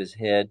top of his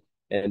head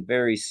and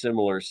very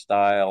similar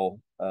style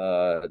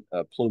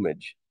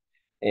plumage.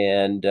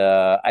 And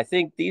I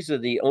think these are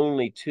the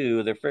only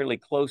two. They're fairly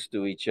close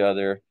to each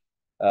other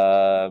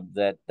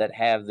that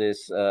have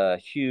this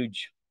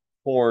huge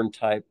horn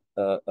type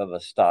of a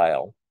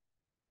style.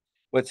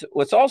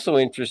 What's also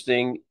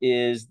interesting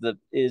is the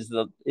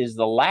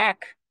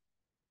lack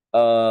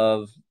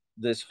of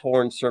this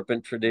horned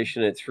serpent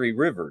tradition at Three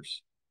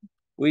Rivers.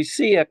 We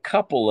see a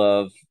couple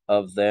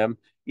of them.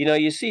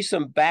 You see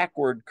some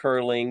backward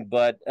curling,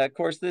 but of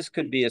course this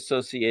could be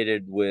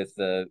associated with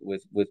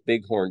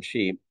bighorn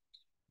sheep.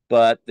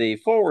 But the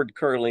forward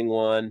curling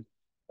one,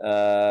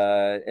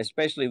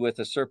 especially with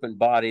a serpent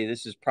body,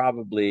 this is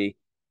probably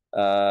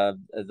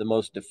the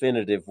most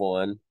definitive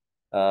one.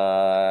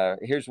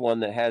 Here's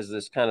one that has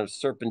this kind of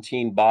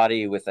serpentine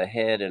body with a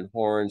head and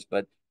horns,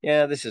 but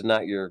yeah, this is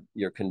not your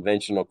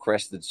conventional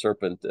crested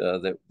serpent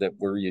that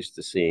we're used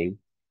to seeing.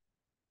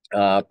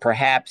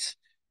 Perhaps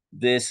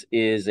this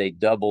is a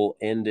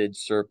double-ended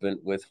serpent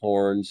with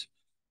horns,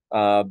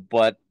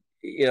 but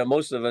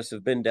most of us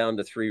have been down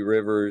to Three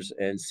Rivers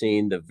and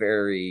seen the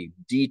very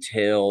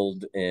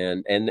detailed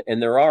and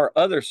there are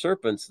other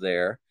serpents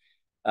there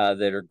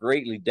that are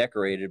greatly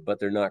decorated, but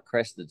they're not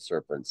crested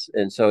serpents.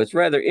 And so it's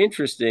rather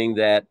interesting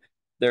that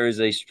there is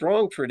a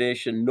strong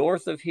tradition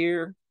north of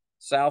here,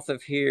 south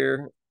of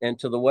here, and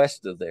to the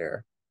west of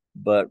there.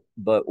 But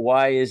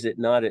why is it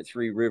not at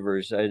Three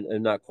Rivers?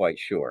 I'm not quite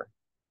sure.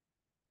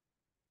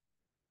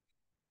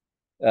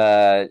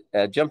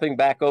 Jumping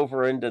back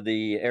over into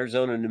the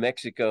Arizona-New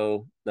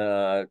Mexico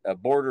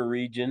border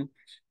region,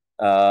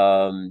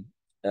 um,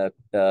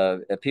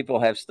 people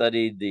have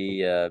studied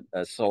the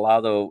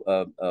Salado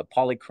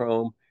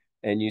polychrome,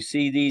 and you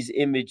see these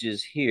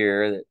images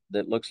here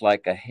that looks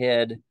like a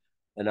head,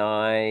 an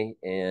eye,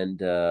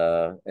 and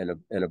a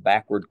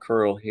backward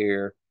curl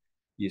here.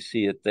 You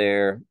see it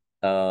there.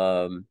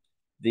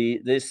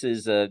 This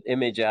is an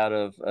image out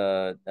of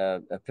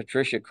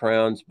Patricia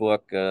Crown's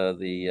book,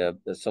 the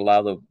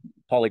Salado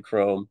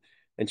polychrome.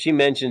 And she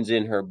mentions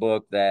in her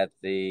book that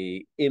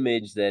the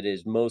image that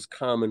is most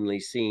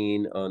commonly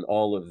seen on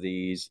all of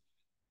these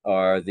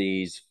are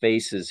these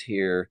faces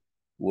here,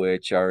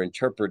 which are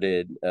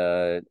interpreted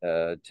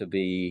to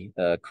be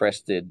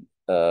crested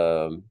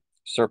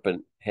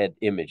serpent head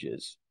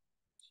images.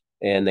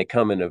 And they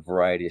come in a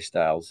variety of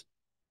styles.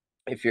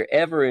 If you're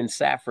ever in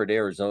Safford,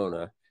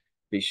 Arizona,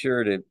 be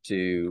sure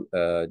to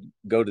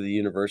go to the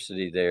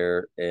university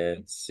there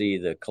and see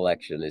the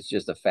collection. It's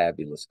just a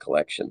fabulous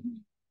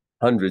collection.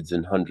 Hundreds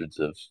and hundreds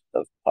of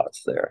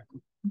pots there.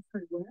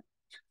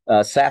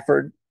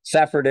 Safford,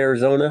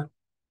 Arizona.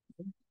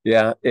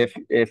 Yeah,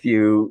 if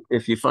you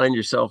find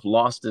yourself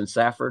lost in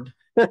Safford,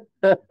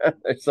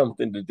 there's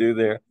something to do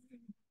there.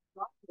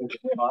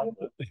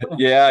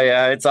 Yeah,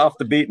 yeah, it's off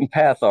the beaten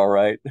path, all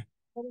right.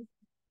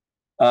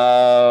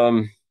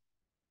 Um,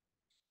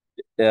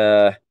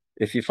 uh,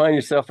 if you find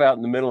yourself out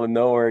in the middle of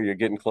nowhere, you're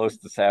getting close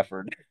to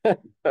Safford,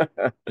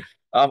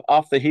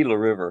 off the Gila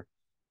River.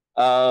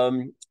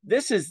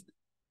 This is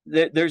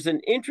there's an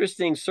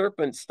interesting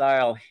serpent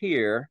style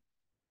here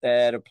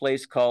at a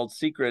place called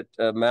Secret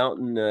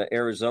Mountain,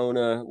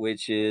 Arizona,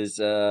 which is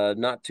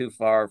not too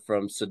far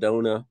from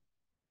Sedona.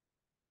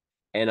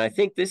 And I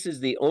think this is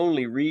the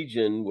only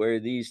region where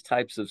these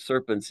types of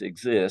serpents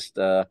exist.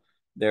 There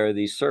are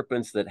these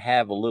serpents that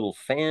have a little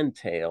fan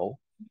tail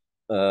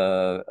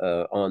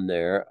on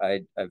there.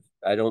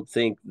 I don't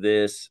think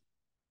this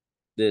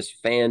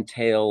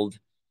fan-tailed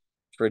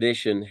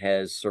tradition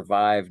has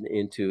survived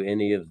into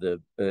any of the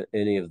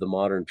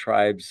modern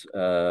tribes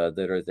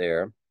that are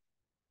there.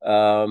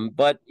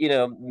 But you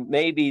know,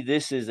 maybe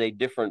this is a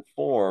different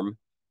form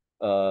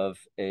of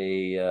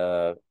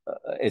a.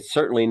 It's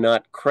certainly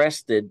not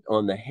crested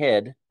on the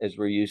head as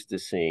we're used to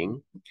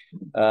seeing.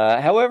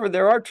 However,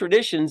 there are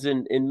traditions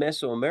in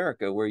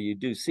Mesoamerica where you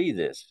do see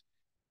this,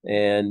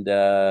 and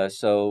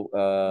this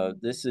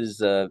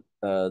is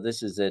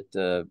at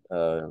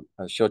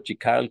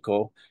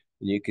Xochicalco,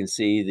 and you can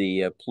see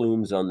the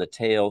plumes on the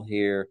tail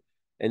here.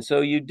 And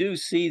so you do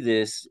see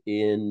this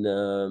in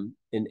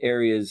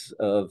areas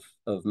of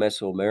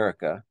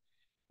Mesoamerica.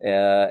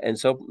 And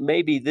so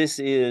maybe this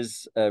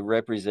is a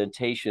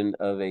representation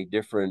of a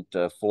different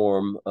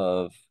form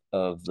of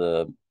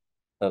the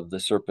of the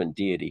serpent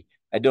deity.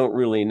 I don't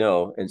really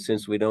know, and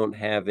since we don't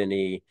have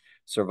any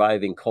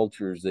surviving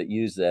cultures that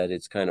use that,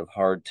 it's kind of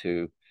hard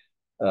to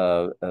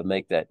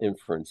make that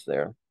inference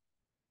there.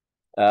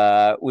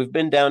 We've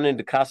been down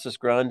into Casas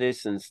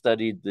Grandes and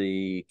studied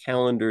the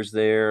calendars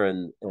there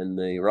and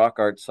the rock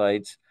art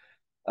sites.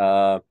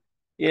 Uh,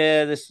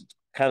 yeah, this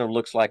kind of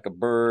looks like a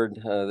bird.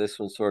 This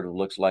one sort of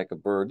looks like a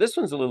bird. This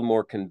one's a little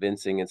more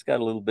convincing. It's got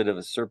a little bit of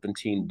a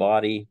serpentine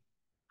body.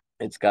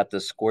 It's got the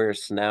square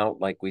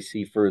snout like we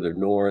see further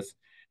north,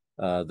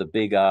 the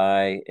big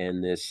eye,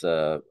 and this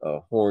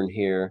horn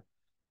here.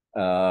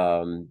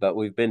 But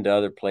we've been to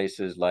other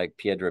places like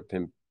Piedra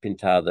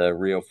Pintada,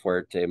 Rio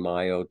Fuerte,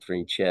 Mayo,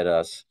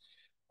 Trincheras,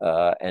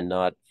 and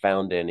not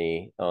found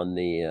any on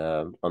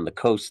the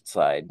coast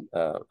side.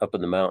 Up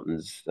in the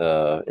mountains,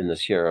 in the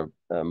Sierra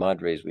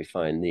Madres, we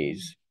find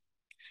these.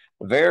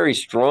 Very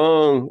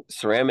strong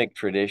ceramic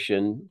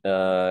tradition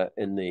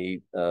in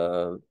the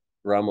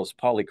Ramos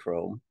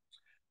polychrome.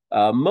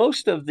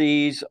 Most of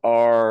these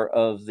are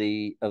of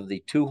the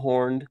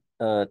two-horned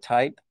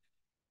type.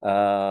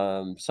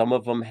 Some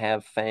of them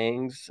have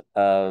fangs.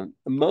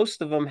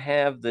 Most of them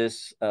have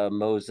this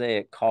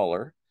mosaic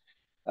collar.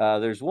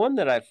 There's one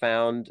that I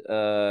found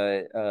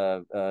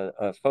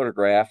a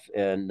photograph,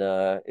 and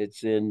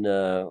it's in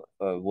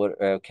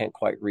what I can't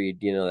quite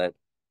read. You know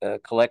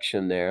that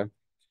collection there,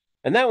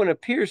 and that one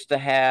appears to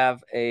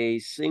have a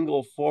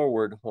single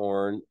forward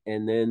horn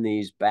and then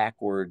these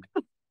backward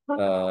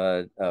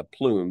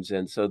plumes,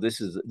 and so this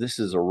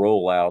is a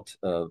rollout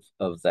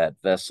of that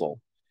vessel.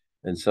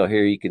 And so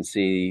here you can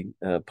see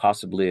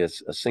possibly a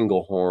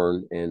single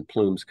horn and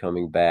plumes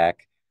coming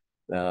back,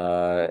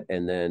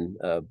 and then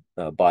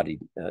body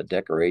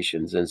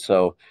decorations. And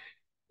so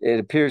it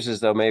appears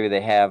as though maybe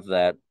they have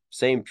that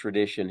same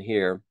tradition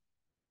here,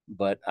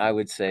 but I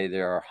would say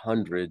there are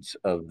hundreds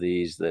of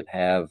these that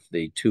have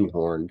the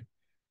two-horned.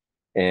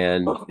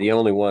 And the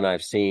only one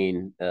I've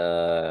seen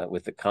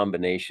with the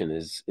combination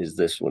is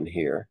this one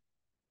here.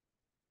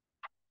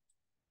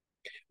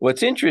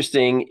 What's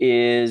interesting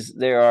is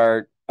there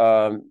are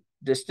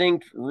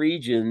distinct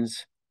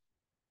regions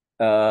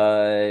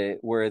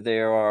where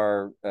there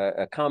are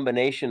a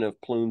combination of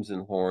plumes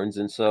and horns.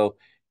 And so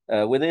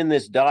within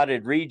this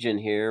dotted region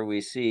here, we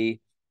see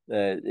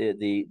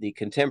the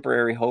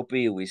contemporary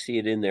Hopi. We see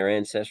it in their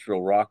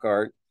ancestral rock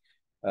art.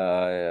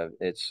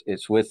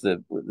 It's with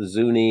the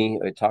Zuni.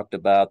 I talked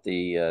about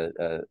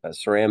the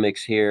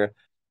ceramics here.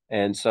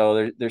 And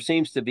so there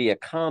seems to be a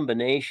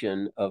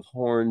combination of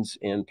horns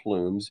and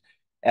plumes.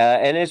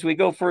 And as we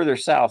go further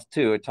south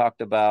too, it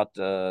talked about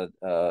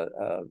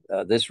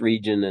this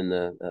region in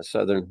the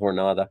southern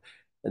Jornada,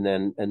 and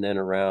then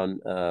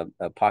around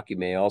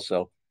Paquime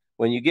also.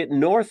 When you get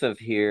north of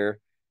here,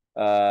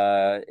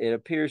 it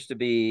appears to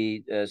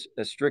be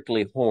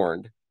strictly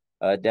horned.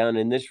 Down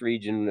in this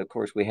region, of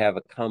course, we have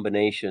a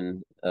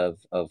combination of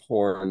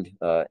horned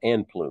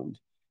and plumed,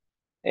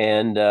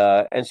 and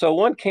so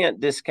one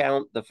can't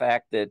discount the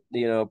fact that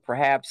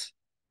perhaps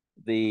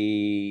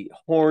the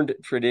horned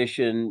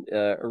tradition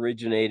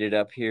originated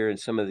up here in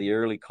some of the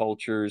early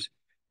cultures.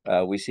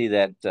 We see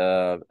that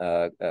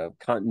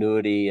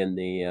continuity in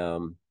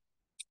the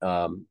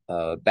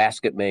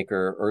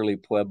Basketmaker, early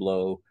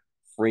Pueblo,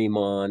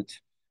 Fremont.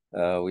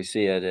 We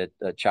see it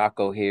at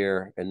Chaco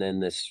here, and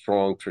then this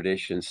strong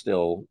tradition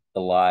still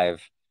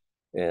alive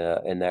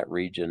in that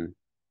region.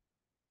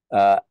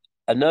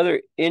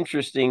 Another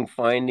interesting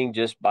finding,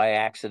 just by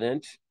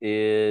accident,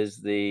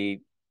 is the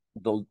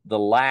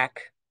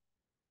lack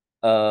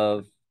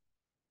of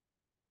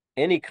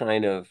any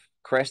kind of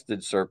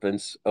crested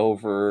serpents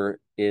over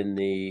in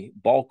the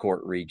ball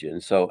court region.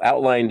 So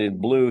outlined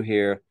in blue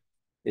here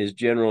is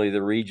generally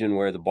the region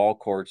where the ball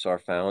courts are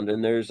found,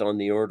 and there's on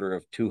the order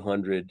of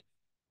 200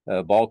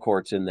 ball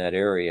courts in that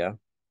area.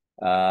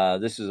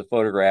 This is a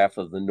photograph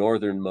of the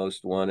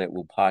northernmost one at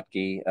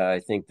Wupatki. I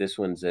think this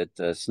one's at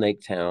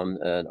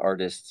Snaketown, an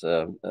artist's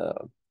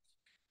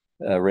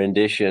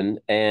rendition.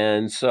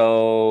 And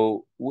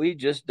so we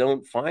just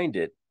don't find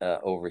it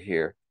over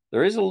here.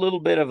 There is a little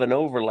bit of an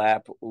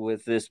overlap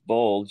with this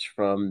bulge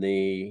from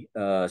the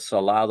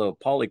Salado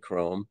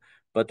polychrome,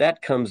 but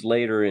that comes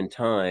later in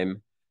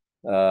time.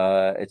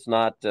 It's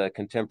not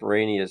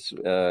contemporaneous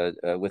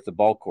with the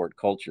Balcourt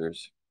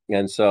cultures.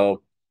 And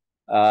so,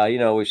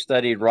 we've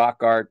studied rock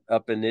art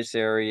up in this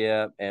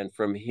area, and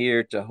from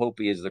here to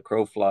Hopi as the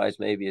crow flies,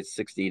 maybe it's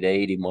 60 to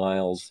 80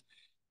 miles.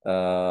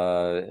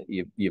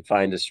 You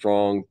find a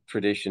strong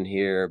tradition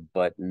here,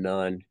 but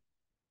none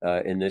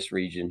in this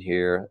region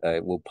here.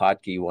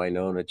 Wupatki,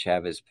 Winona,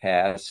 Chavez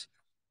Pass.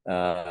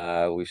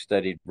 We've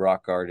studied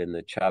rock art in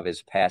the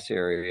Chavez Pass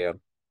area,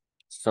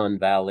 Sun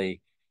Valley,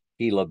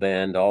 Gila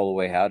Bend, all the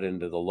way out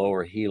into the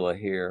lower Gila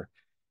here.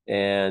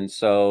 And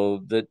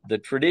so the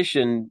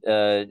tradition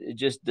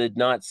just did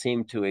not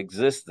seem to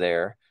exist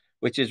there,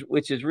 which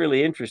is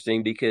really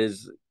interesting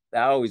because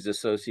I always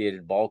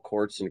associated ball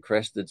courts and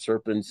crested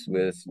serpents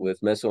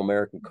with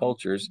Mesoamerican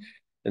cultures.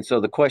 And so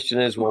the question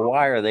is, well,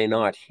 why are they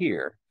not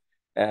here?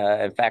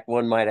 In fact,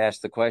 one might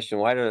ask the question,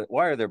 why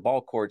are there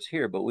ball courts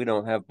here, but we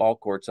don't have ball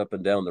courts up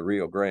and down the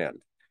Rio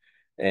Grande?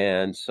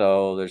 And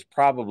so there's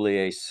probably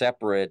a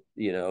separate,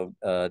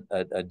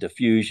 a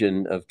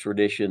diffusion of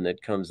tradition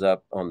that comes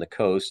up on the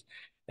coast.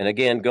 And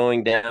again,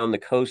 going down the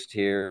coast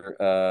here,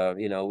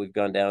 we've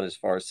gone down as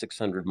far as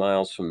 600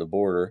 miles from the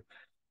border,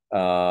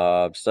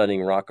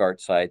 studying rock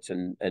art sites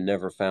and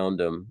never found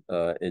them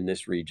in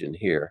this region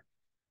here.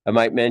 I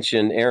might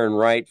mention Aaron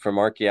Wright from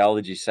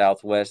Archaeology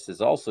Southwest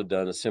has also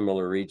done a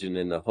similar region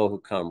in the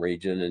Hohokam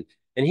region,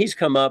 and he's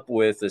come up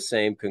with the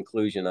same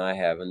conclusion I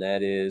have, and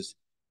that is,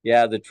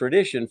 yeah, the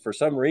tradition for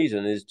some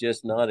reason is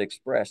just not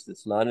expressed.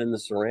 It's not in the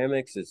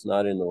ceramics, it's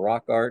not in the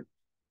rock art.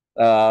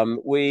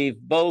 We've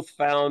both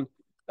found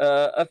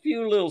a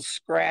few little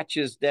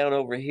scratches down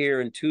over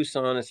here in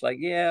Tucson. It's like,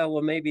 yeah,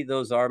 well, maybe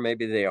those are,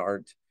 maybe they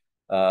aren't,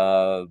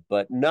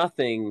 but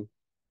nothing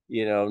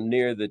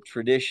near the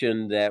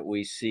tradition that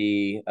we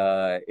see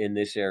in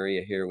this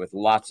area here with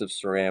lots of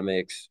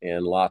ceramics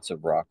and lots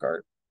of rock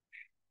art.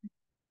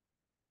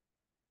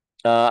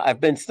 I've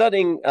been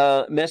studying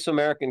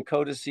Mesoamerican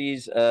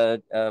codices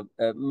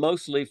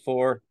mostly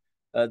for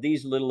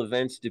these little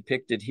events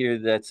depicted here.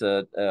 That's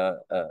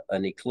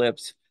an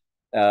eclipse.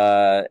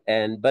 But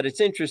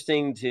it's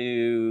interesting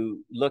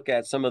to look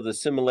at some of the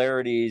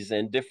similarities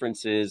and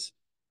differences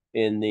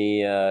in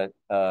the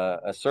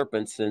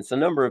serpents, since a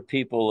number of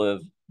people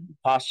have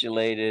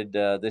postulated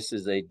this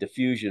is a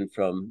diffusion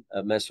from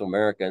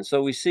Mesoamerica. And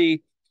so we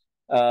see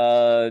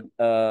uh,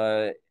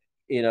 uh,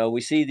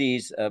 we see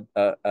these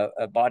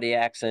body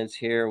accents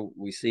here.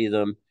 We see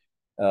them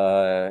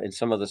in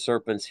some of the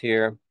serpents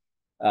here.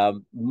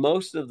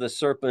 Most of the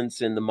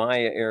serpents in the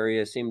Maya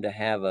area seem to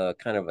have a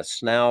kind of a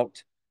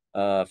snout,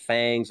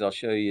 fangs. I'll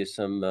show you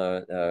some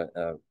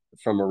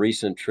from a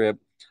recent trip.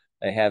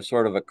 They have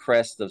sort of a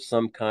crest of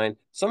some kind.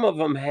 Some of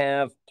them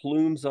have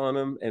plumes on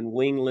them and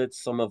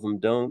winglets. Some of them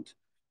don't.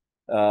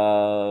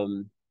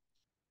 Um,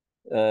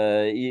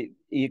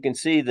 you can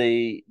see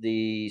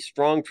the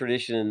strong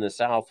tradition in the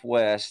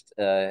Southwest,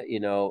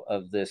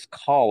 of this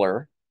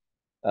collar.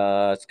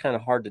 It's kind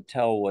of hard to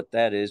tell what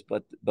that is,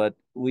 but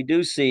we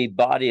do see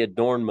body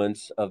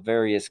adornments of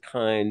various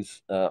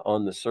kinds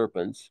on the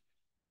serpents.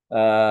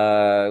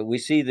 We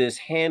see this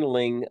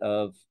handling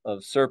of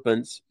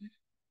serpents,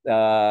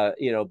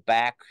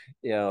 back,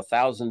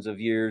 thousands of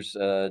years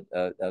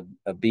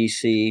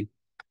BC,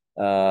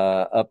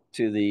 up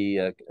to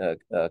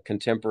the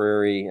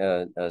contemporary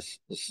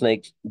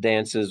snake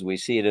dances. We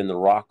see it in the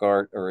rock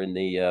art or in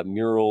the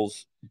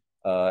murals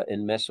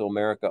in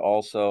Mesoamerica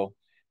also.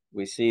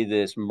 We see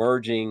this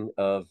merging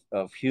of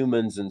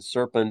humans and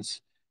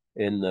serpents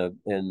in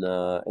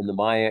the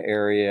Maya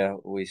area.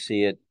 We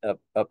see it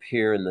up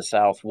here in the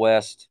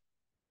Southwest.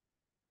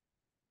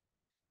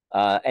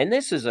 And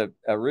this is a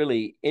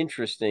really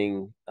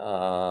interesting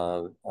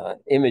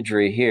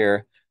imagery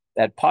here.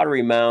 That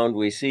pottery mound,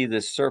 we see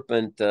this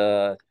serpent.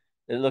 It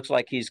looks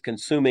like he's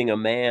consuming a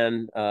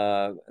man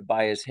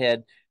by his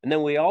head. And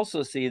then we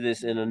also see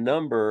this in a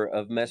number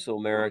of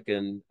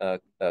Mesoamerican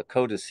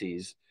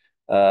codices.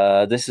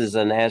 This is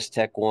an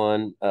Aztec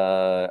one.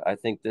 I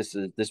think this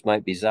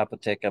might be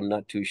Zapotec. I'm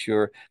not too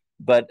sure.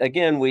 But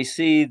again, we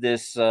see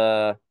this,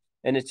 and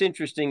it's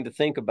interesting to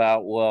think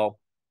about, well,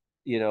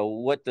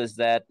 what does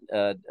that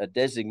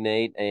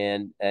designate,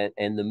 and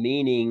the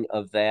meaning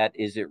of that?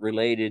 Is it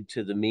related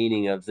to the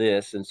meaning of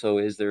this? And so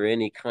is there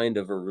any kind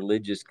of a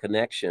religious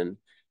connection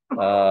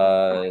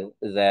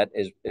that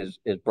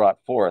is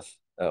brought forth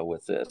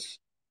with this?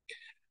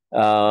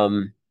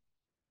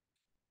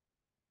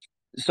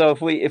 So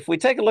if we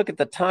take a look at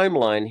the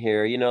timeline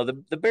here,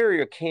 the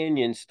Barrier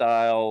Canyon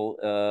style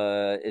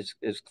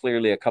is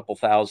clearly a couple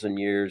thousand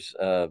years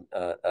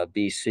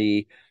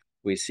BC.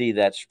 We see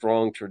that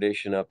strong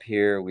tradition up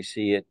here. We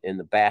see it in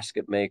the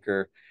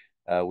Basketmaker.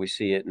 We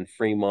see it in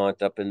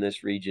Fremont up in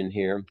this region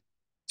here.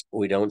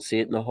 We don't see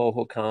it in the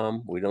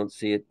Hohokam. We don't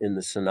see it in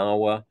the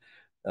Sinawa,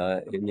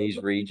 in these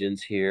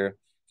regions here.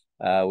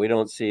 We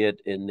don't see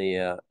it in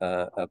the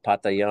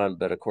Patayan,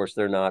 but of course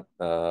they're not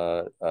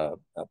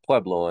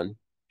Puebloan.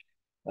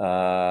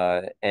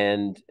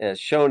 And as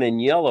shown in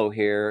yellow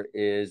here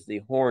is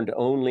the horned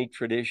only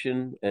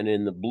tradition, and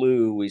in the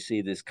blue we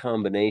see this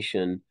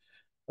combination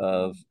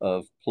of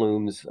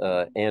plumes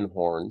and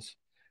horns.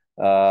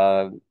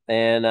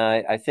 And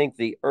I think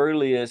the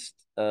earliest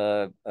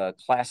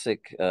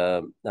classic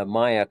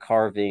Maya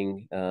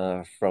carving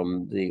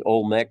from the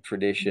Olmec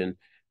tradition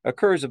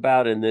occurs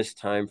about in this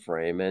time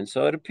frame. And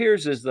so it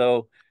appears as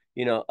though,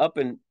 up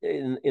in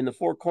the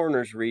Four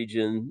Corners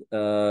region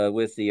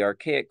with the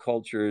archaic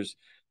cultures,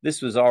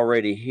 this was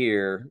already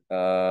here,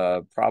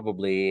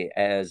 probably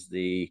as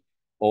the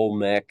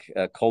Olmec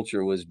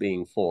culture was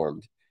being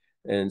formed.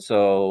 And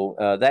so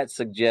that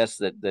suggests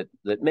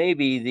that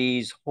maybe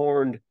these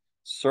horned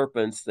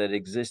serpents that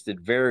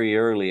existed very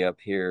early up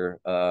here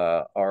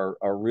are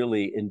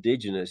really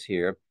indigenous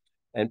here,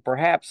 and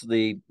perhaps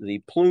the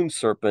plume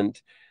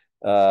serpent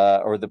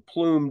or the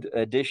plumed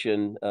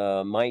edition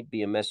might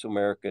be a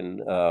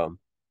Mesoamerican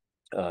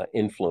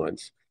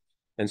influence.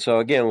 And so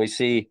again, we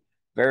see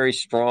very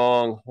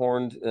strong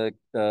horned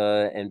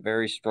and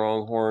very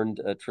strong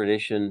horned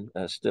tradition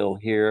still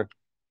here.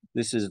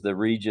 This is the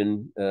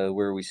region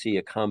where we see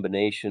a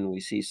combination.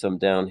 We see some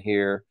down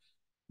here,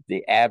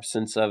 the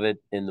absence of it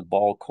in the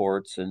ball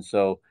courts, and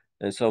so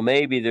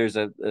maybe there's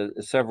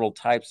several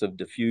types of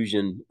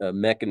diffusion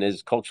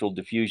mechanisms, cultural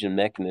diffusion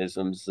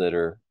mechanisms that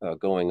are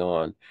going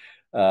on.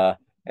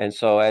 And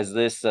so, as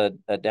this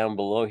down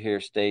below here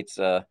states,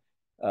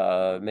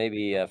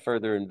 maybe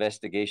further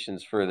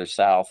investigations further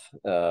south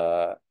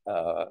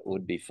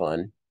would be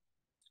fun.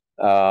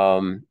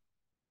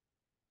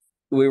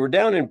 We were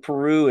down in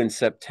Peru in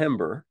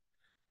September.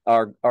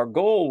 Our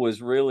goal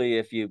was really,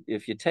 if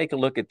you take a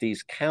look at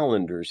these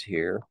calendars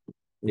here,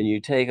 and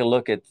you take a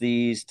look at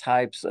these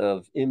types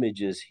of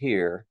images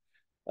here,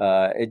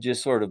 it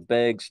just sort of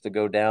begs to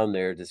go down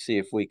there to see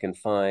if we can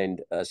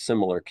find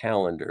similar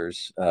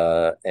calendars.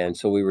 And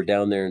so we were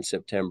down there in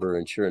September,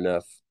 and sure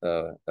enough,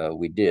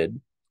 we did.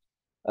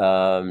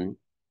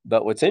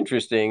 But what's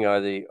interesting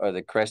are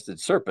the crested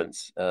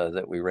serpents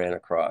that we ran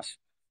across.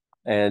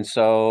 And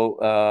so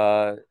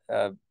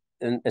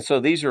and so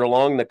these are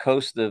along the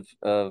coast of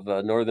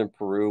northern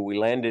Peru. We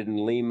landed in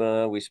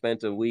Lima. We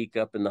spent a week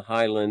up in the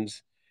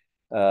highlands,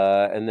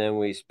 and then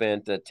we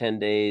spent 10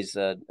 days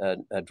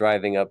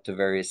driving up to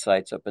various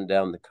sites up and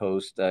down the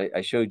coast.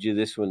 I showed you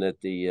this one at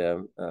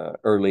the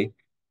early.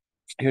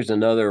 Here's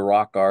another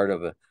rock art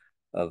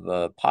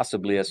of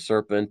possibly a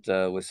serpent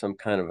with some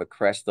kind of a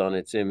crest on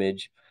its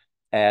image.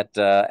 At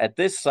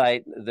this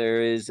site,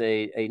 there is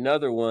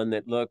another one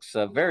that looks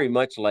very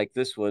much like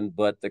this one,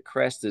 but the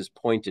crest is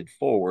pointed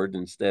forward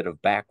instead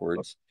of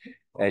backwards,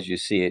 as you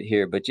see it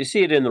here. But you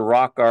see it in the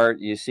rock art,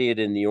 you see it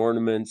in the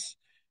ornaments,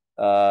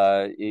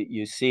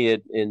 you see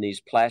it in these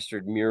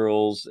plastered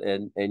murals,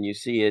 and you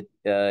see it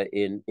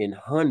in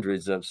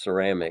hundreds of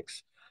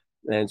ceramics.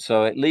 And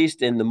so, at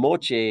least in the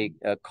Moche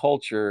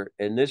culture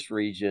in this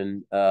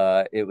region,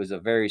 it was a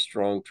very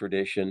strong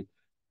tradition.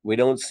 We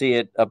don't see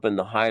it up in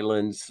the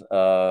highlands in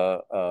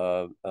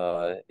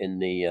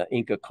the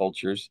Inca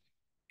cultures.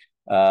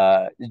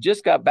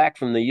 Just got back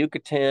from the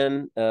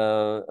Yucatan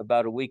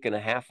about a week and a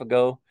half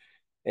ago,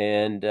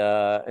 and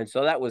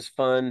so that was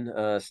fun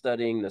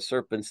studying the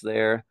serpents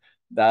there.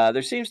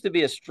 There seems to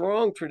be a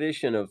strong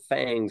tradition of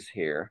fangs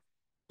here.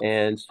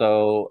 And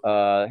so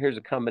here's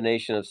a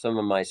combination of some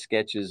of my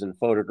sketches and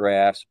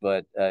photographs,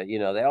 but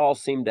they all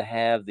seem to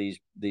have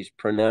these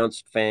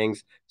pronounced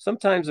fangs.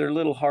 Sometimes they're a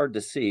little hard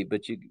to see,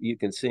 but you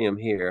can see them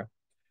here.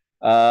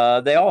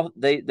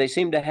 They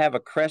seem to have a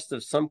crest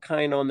of some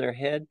kind on their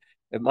head.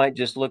 It might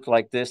just look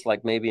like this,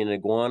 like maybe an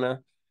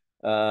iguana.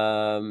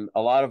 A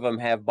lot of them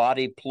have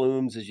body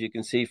plumes, as you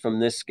can see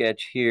from this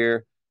sketch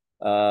here.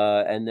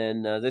 And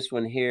then this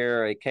one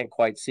here, I can't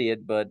quite see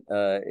it, but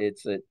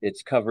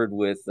it's covered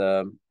with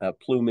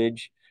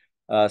plumage.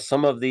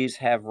 Some of these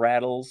have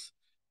rattles.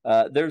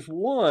 There's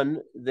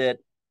one that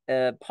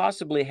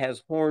possibly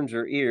has horns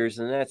or ears,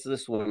 and that's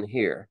this one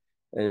here.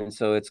 And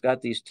so it's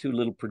got these two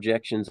little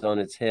projections on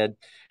its head.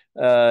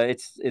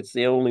 It's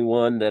the only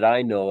one that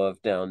I know of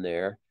down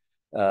there.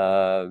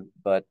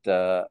 But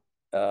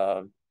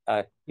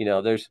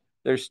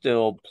there's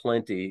still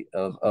plenty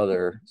of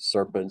other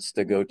serpents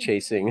to go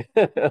chasing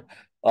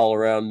all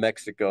around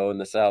Mexico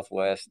and the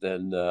Southwest,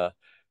 and the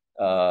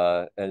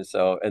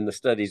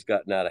study's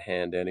gotten out of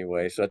hand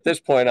anyway. So at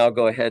this point, I'll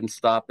go ahead and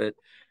stop it.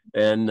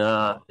 And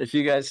if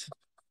you guys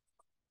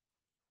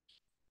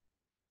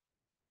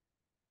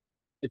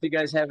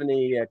have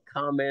any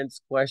comments,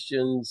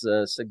 questions,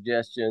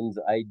 suggestions,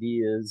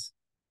 ideas,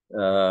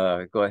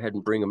 go ahead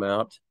and bring them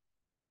out.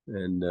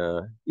 And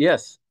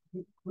yes.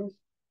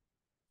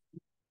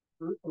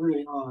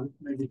 Early on,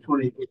 maybe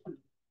 20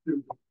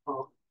 you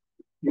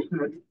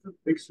had a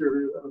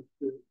picture of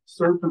the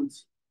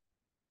serpents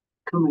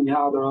coming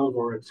out of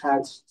or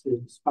attached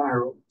to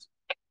spirals.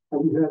 Have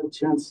Have you had a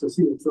chance to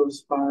see if those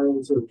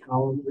spirals are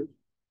calendars?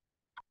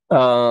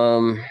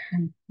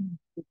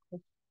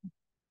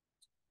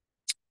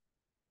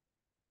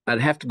 I'd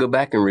have to go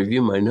back and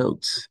review my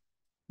notes,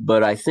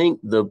 but I think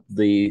the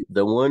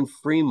one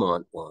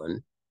Fremont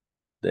one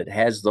that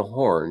has the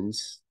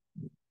horns,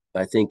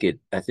 I think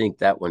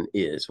that one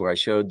is where I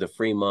showed the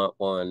Fremont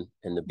one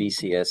and the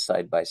BCS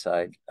side by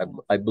side.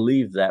 I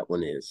believe that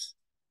one is.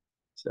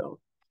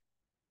 So,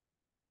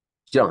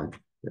 John.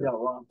 Yeah,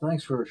 Ron,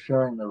 thanks for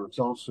sharing the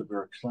results of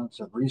your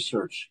extensive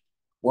research.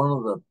 One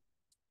of the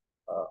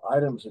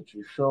items that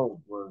you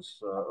showed was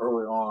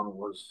early on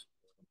was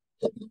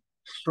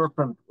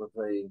serpent with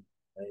a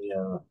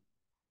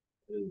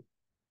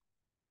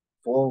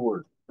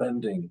forward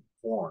bending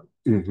horn.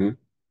 Mm-hmm.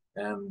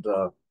 And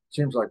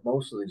seems like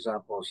most of the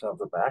examples have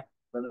the back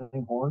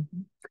bending horn.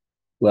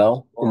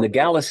 Well, in the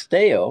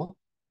Galisteo,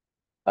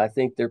 I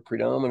think they're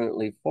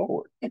predominantly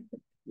forward.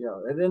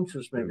 Yeah, it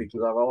interests me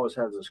because I've always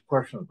had this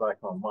question in the back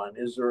of my mind.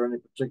 Is there any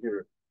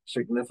particular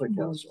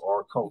significance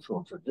or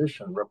cultural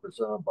tradition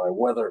represented by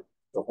whether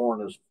the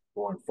horn is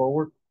going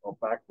forward or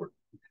backward?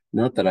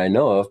 Not that I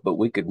know of, but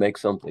we could make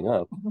something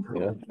up.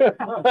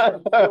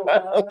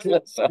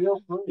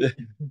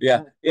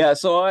 Yeah. Yeah.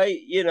 So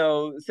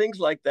things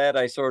like that.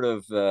 I sort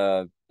of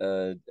I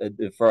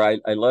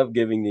love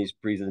giving these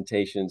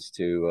presentations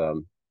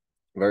to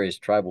various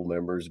tribal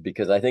members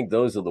because I think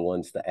those are the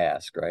ones to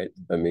ask, right?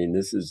 I mean,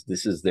 this is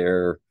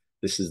their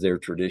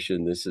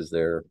tradition, this is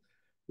their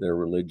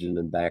religion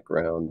and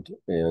background,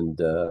 and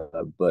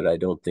but I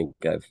don't think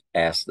I've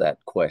asked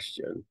that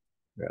question.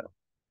 Yeah.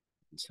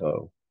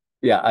 So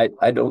yeah,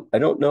 I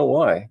don't know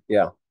why.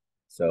 Yeah.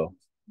 So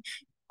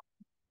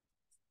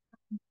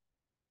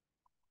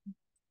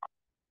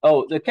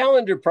oh, the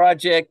calendar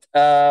project,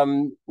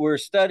 we're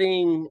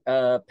studying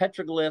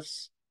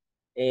petroglyphs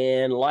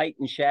and light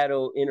and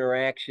shadow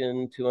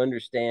interaction to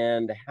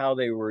understand how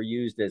they were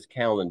used as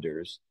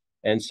calendars.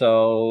 And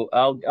so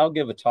I'll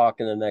give a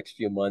talk in the next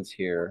few months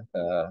here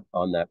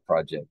on that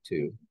project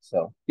too.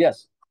 So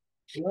yes.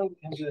 Well,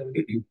 in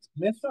the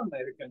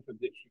Mesoamerican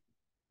tradition,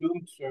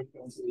 plumed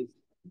serpents is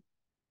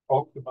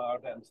talked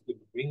about as the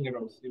bringer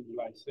of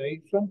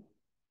civilization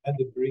and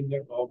the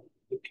bringer of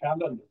the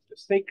calendar, the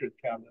sacred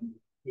calendar,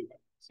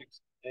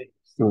 260 days.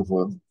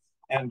 Mm-hmm.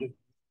 And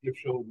you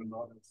showed a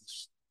lot of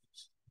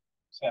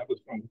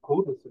samples from the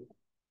codices.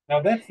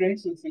 Now that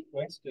raises the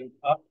question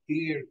up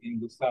here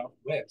in the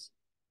Southwest.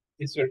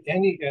 Is there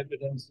any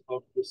evidence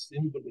of the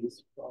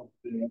symbolism of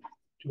the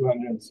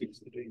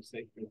 260-day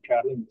sacred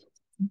calendar?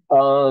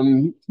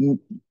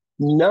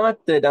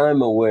 Not that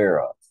I'm aware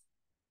of.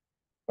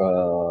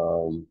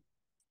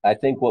 I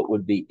think what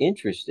would be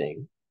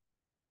interesting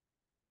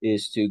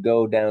is to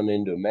go down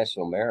into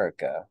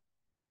Mesoamerica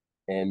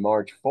and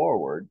march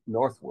forward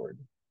northward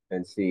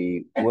and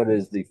see what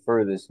is the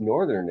furthest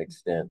northern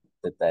extent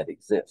that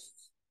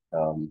exists.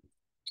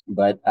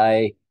 But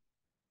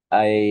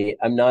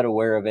I'm not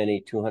aware of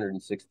any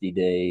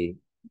 260-day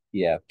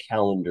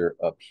calendar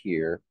up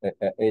here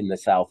in the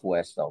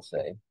Southwest, I'll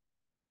say.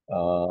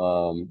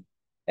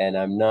 And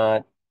I'm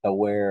not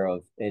aware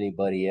of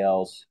anybody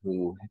else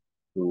who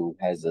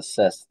has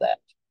assessed that.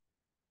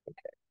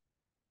 Okay.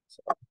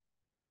 So,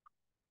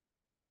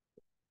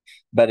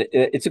 but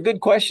it's a good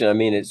question. I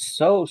mean, it's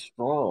so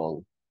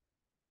strong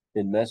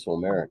in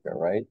Mesoamerica,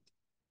 right?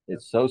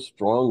 It's so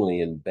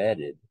strongly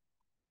embedded.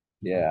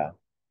 Yeah.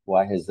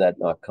 Why has that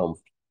not come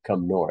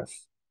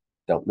north?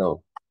 Don't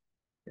know.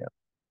 Yeah.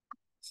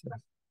 So.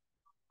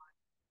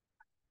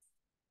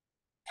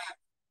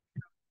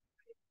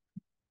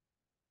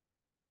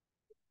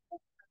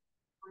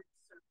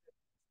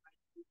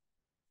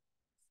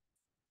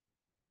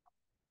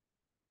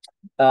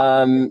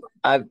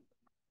 I've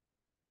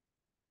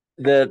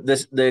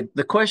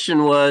the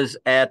question was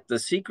at the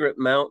secret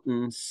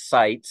mountain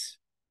sites,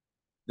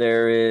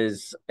 there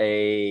is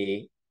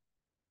a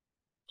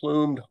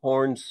plumed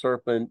horned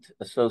serpent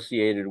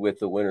associated with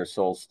the winter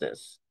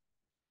solstice.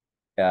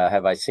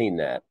 Have I seen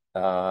that?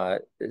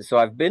 So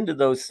I've been to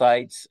those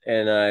sites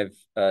and I've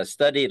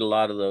studied a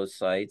lot of those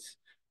sites.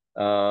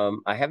 I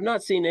have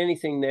not seen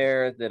anything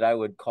there that I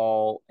would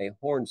call a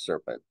horned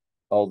serpent,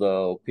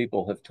 although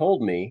people have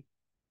told me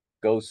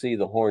go see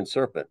the horned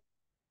serpent,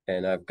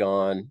 and I've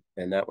gone,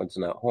 and that one's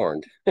not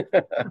horned.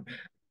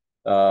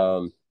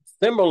 um,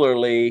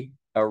 Similarly,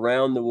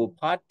 around the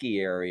Wupatki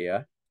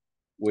area,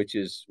 which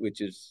is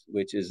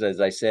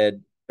as I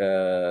said,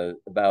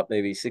 about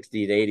maybe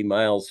 60 to 80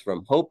 miles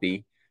from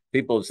Hopi,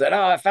 people have said,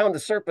 "Oh, I found a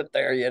serpent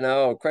there,"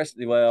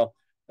 crested. Well,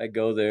 I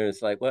go there, and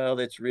it's like, well,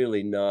 that's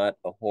really not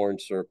a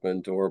horned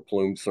serpent or a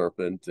plumed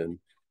serpent, and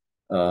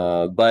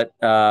but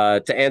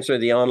to answer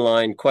the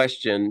online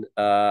question,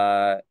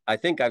 I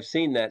think I've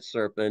seen that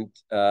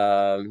serpent,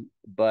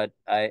 but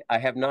I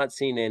have not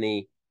seen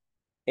any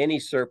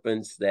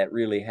serpents that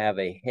really have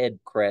a head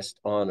crest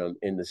on them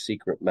in the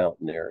secret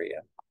mountain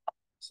area.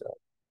 So.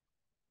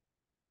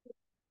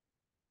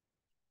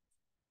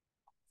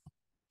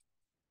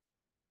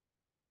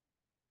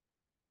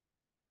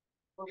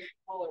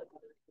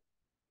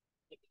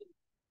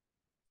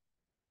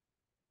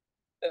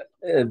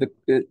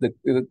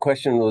 The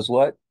question was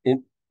what?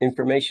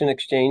 Information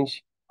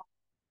exchange?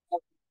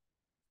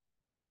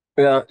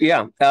 Yeah.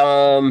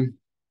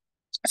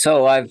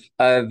 So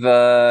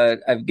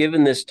I've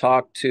given this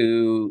talk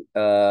to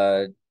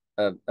a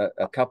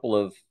couple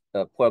of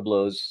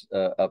pueblos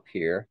up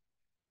here.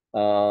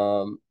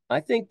 I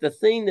think the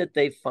thing that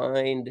they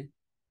find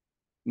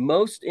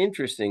most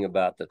interesting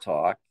about the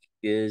talk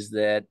is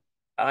that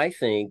I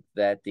think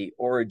that the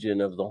origin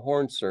of the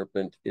horned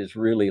serpent is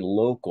really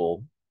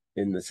local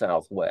in the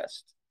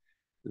Southwest,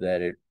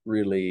 that it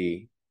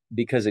really,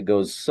 because it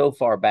goes so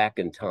far back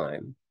in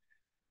time.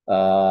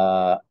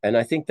 And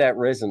I think that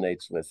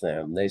resonates with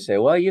them. They say,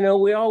 well,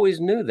 we always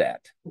knew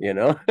that.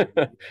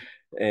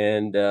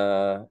 And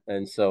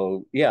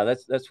so yeah,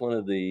 that's one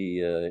of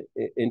the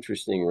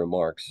interesting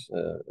remarks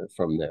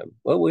from them.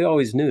 Well, we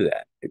always knew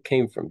that. It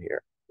came from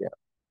here. Yeah.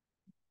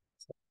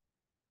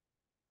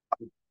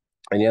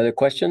 Any other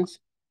questions?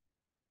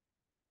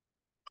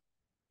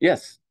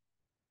 Yes.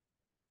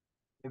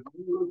 Have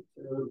you looked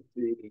at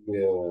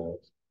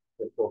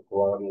the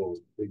colonial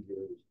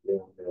figures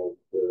down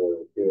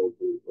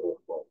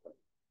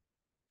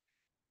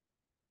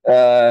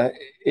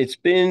It's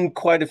been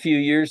quite a few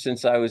years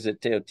since I was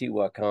at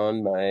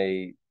Teotihuacan.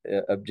 My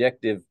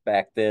objective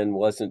back then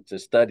wasn't to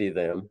study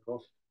them.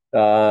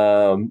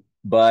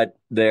 But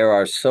there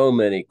are so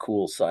many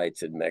cool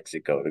sites in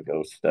Mexico to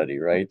go study,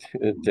 right?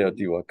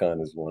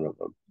 Teotihuacan is one of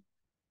them.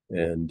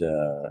 And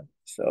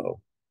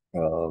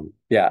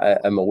yeah,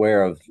 I'm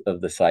aware of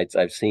the sites.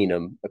 I've seen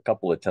them a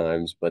couple of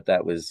times, but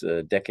that was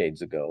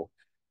decades ago.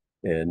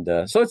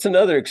 And so it's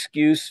another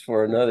excuse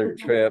for another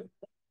trip.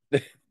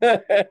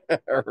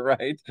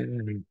 Right.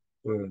 City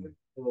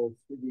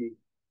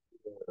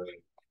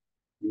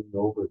being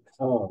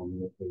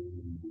overcome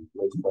in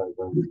late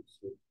 500,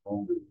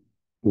 600,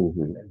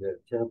 Mhm. and that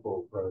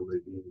temple probably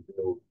being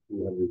built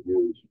 200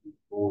 years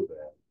before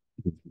that.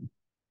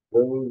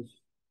 Those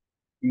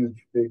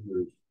huge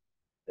figures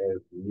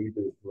have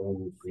neither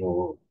plumes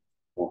nor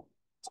horns.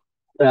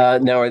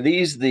 Now, are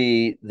these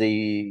the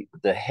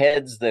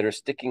heads that are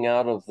sticking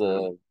out of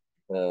the?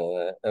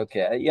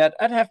 Okay, yeah,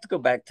 I'd have to go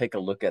back take a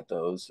look at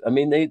those. I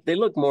mean, they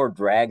look more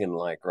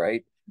dragon-like,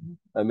 right?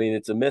 I mean,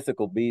 it's a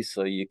mythical beast,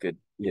 so you could,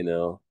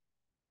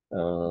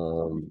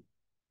 um,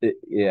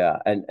 yeah,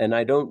 and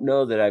I don't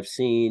know that I've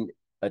seen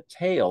a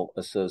tail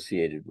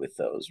associated with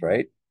those,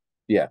 right?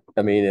 Yeah,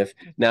 I mean, if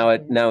now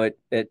at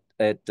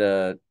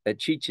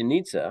Chichen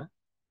Itza,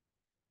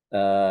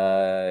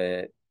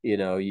 uh,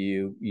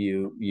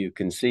 you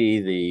can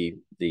see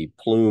the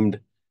plumed,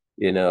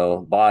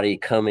 body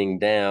coming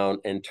down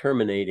and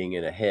terminating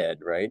in a head,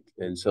 right?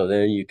 And so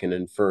then you can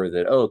infer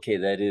that, oh, okay,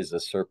 that is a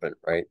serpent,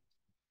 right?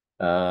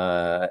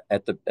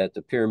 At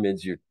the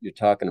pyramids you're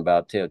talking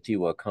about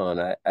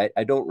Teotihuacan,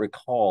 I don't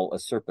recall a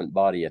serpent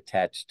body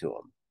attached to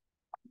them,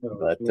 No,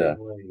 but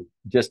mainly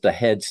just a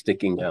head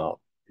sticking out.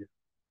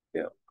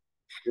 Yeah.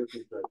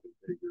 different types of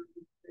figures.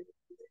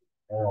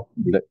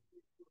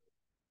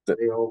 The,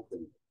 They all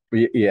can.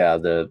 yeah,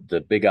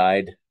 the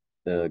big-eyed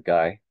the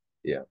guy.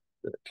 Yeah,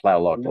 the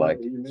Tlaloc like.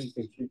 You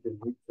mentioned Chichen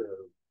Itza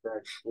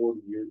back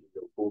 40 years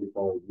ago,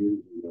 45 years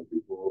ago,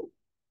 before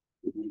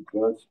the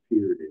Dutch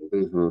period.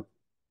 Mm-hmm.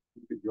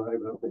 You could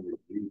drive up in the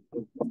Jeep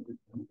and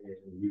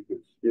you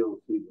could still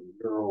see the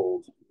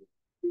murals of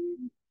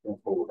the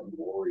temple and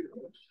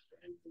warriors.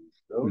 And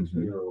those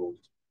murals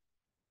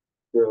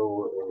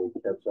show a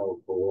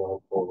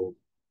Quetzalcoatl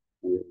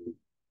with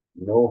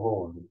no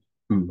horns,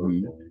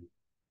 okay,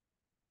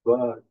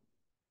 but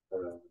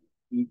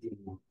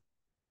eating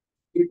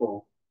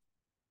people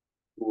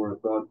who were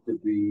thought to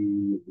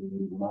be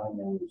the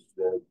Mayans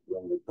that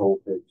when the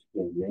Toltecs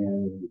came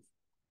in,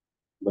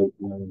 late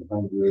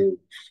 900s,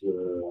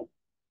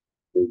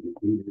 they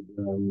defeated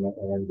them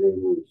and they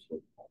were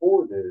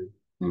supported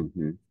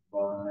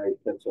by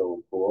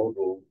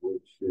Quetzalcoatl,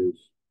 which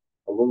is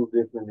a little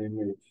different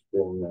image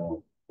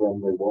than from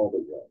the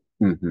water god.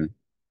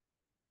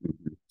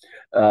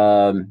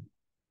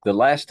 The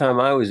last time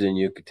I was in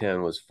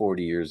Yucatan was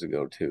 40 years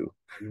ago too.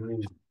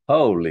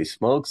 Holy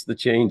smokes, the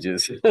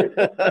changes.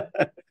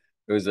 It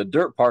was a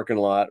dirt parking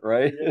lot,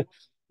 right?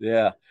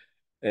 Yeah.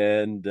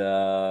 And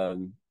yeah,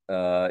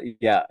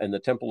 and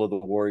the Temple of the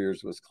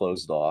Warriors was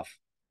closed off.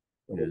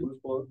 And,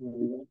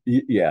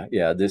 yeah,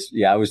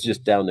 I was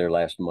just down there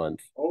last month.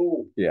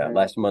 Oh, yeah,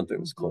 last month it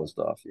was closed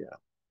off. Yeah.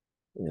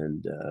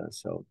 And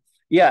so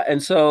yeah,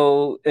 and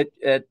so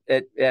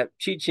at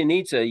Chichen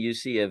Itza you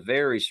see a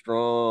very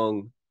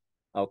strong,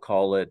 I'll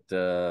call it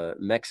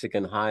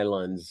Mexican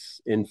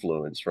highlands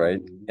influence, right?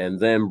 And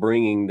them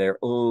bringing their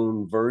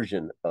own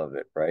version of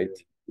it, right?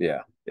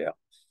 Yeah, yeah.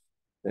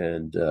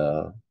 And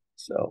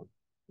so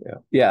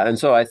yeah, and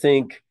so I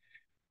think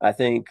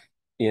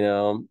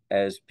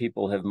as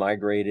people have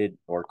migrated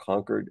or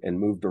conquered and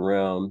moved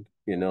around,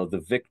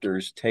 the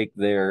victors take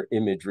their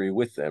imagery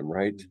with them,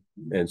 right?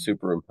 And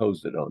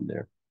superimpose it on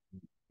there.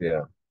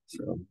 Yeah.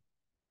 So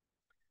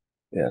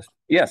yes.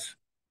 Yes.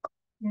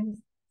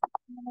 Is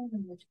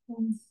the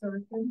twin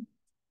serpent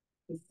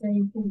the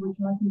same thing we're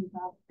talking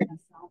about in the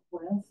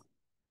Southwest?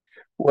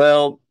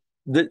 Well,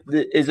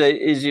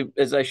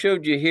 as I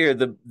showed you here,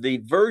 the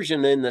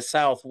version in the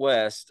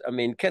Southwest, I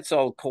mean,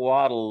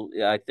 Quetzalcoatl,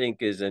 I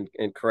think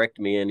and correct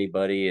me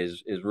anybody,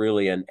 is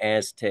really an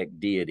Aztec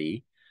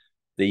deity.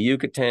 The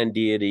Yucatan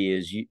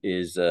deity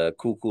is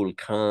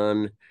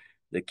Kukulkan.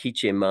 The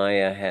Quiche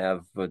Maya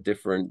have a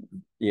different,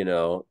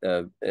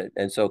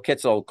 and so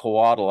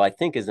Quetzalcoatl, I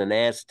think, is an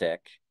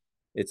Aztec.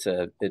 It's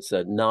a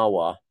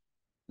Nahuatl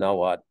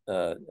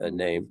a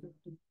name.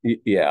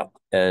 Yeah.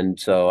 And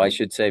so I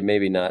should say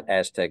maybe not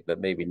Aztec, but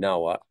maybe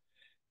Nahuatl.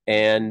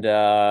 And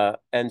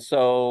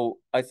so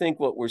I think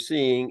what we're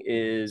seeing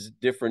is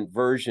different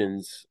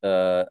versions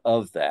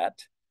of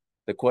that.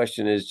 The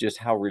question is just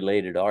how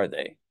related are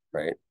they,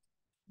 right?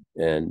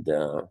 And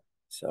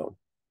so.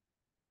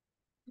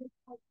 Two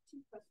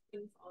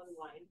questions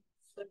online.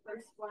 The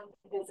first one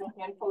is a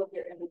handful of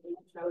your images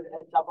showed a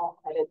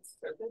double-headed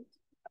serpent.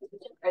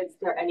 Is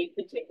there any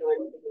particular?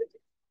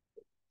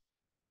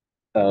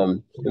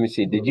 Let me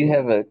see. Did you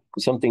have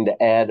something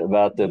to add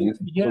about the?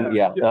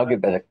 Yeah, I'll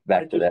get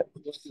back to that.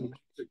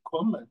 The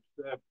comment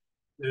that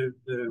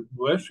the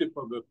worship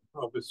of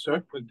a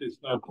serpent is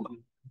not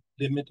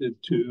limited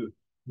to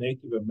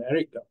Native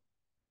America.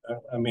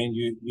 I mean,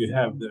 you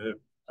have the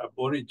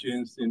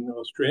Aborigines in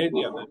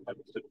Australia that have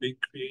the big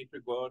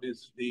creator god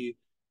is the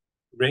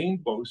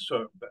rainbow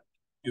serpent.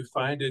 You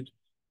find it,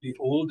 the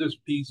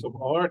oldest piece of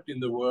art in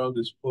the world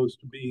is supposed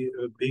to be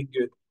a big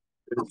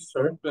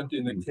serpent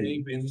in a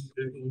cave in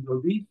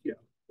Indonesia,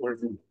 or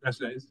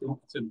as I say,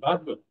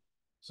 Zimbabwe.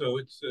 So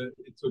it's a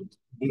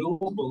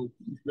global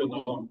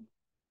phenomenon,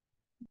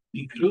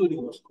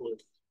 including, of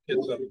course,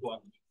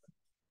 Quetzalcoatl.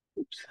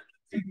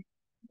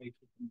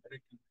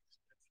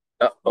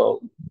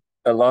 Uh-oh,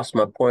 I lost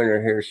my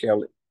pointer here,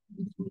 Shelley.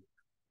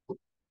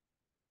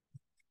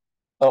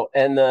 Oh,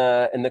 and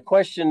the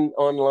question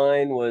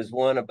online was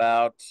one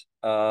about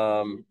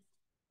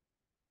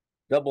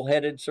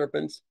double-headed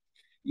serpents.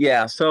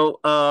 Yeah, so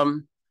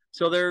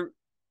there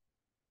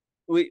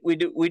we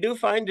do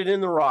find it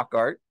in the rock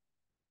art.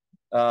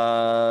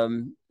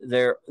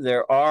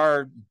 There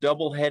are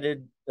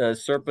double-headed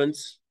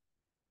serpents.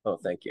 Oh,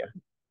 thank you.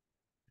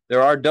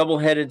 There are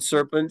double-headed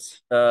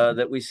serpents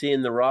that we see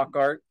in the rock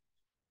art.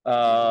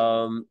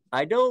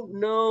 I don't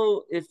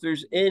know if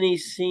there's any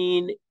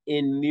seen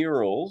in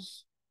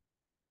murals.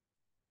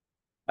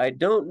 I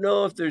don't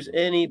know if there's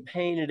any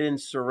painted in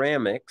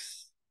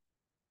ceramics.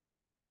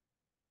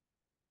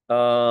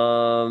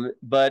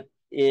 But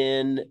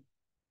in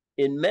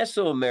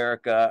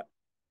Mesoamerica,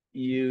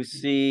 you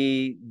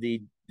see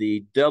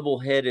the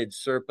double-headed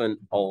serpent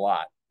a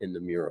lot in the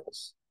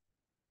murals.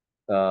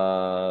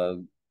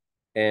 And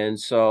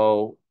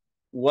so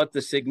what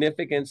the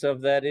significance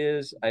of that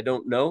is, I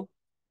don't know,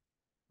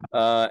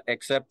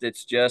 except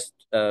it's just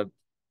a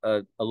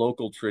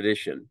local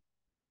tradition.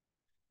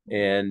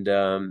 And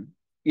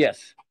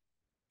yes.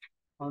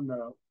 On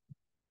a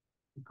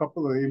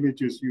couple of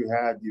images you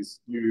had, you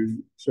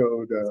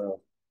showed,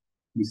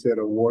 you said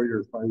a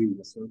warrior fighting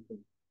the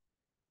serpent.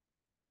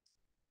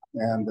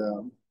 And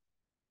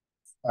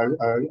I've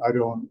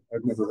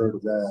never heard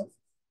of that.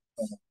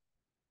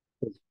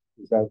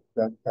 That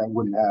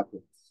wouldn't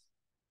happen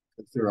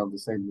if they're on the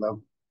same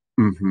level.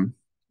 Mm-hmm.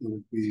 It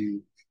would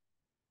be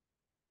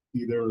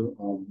either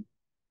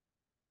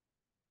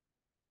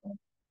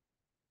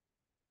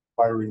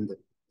firing the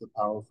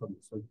power from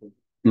the serpent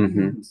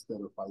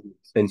instead of fighting.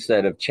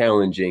 Instead of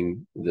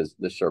challenging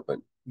the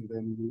serpent. And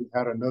then you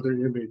had another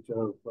image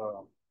of,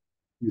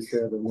 you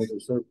said another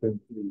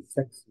serpent in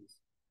Texas,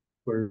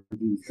 where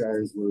these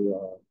guys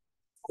were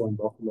going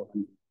buffalo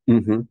hunting.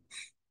 Mm-hmm.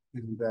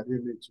 And that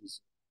image is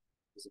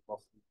a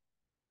buffalo.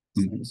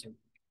 Mm-hmm.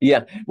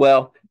 Yeah,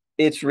 well,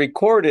 it's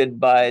recorded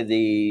by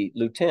the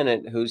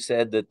lieutenant who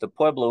said that the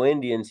Pueblo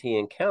Indians he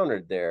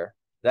encountered there,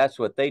 that's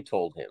what they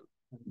told him.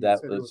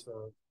 That was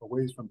a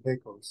ways from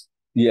Pecos.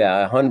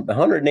 Yeah,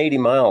 180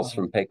 miles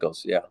from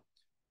Pecos. Yeah,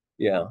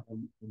 yeah.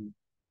 And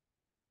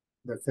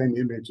that same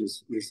image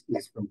is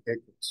from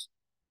Pecos.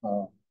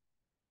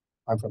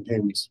 I'm from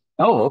Haines.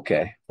 Oh,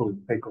 okay.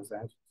 From Pecos,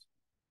 Ancestral.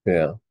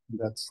 Yeah. And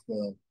that's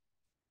the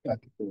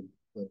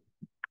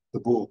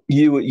bull.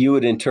 You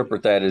would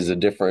interpret that as a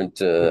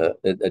different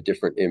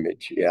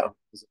image. Yeah.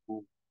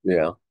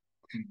 Yeah.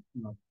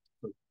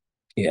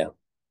 Yeah.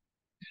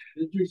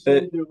 Did you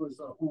say there was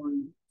a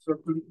horned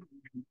serpent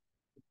in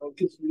the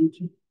Pecos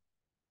region?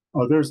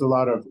 Oh, there's a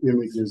lot of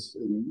images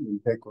in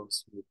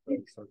Pecos with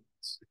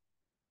serpents.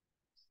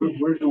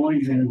 We're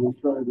going there to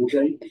try to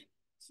date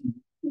some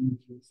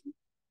images.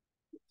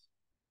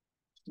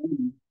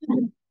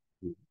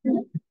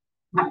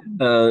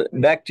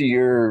 Back to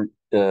your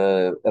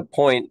a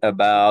point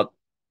about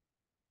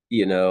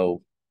the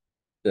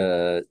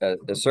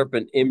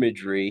serpent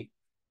imagery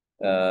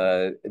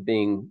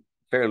being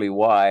fairly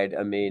wide.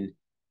 I mean,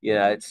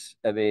 you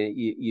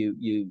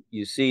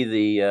see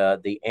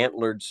the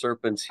antlered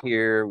serpents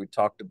here. We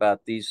talked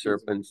about these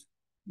serpents.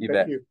 You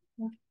bet.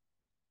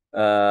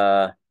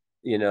 The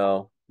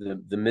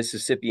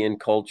Mississippian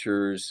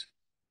cultures,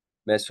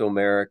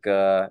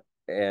 Mesoamerica,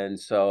 and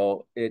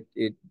so it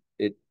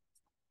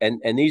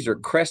and these are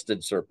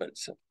crested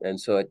serpents. And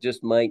so it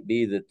just might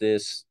be that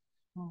this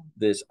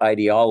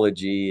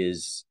ideology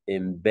is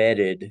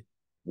embedded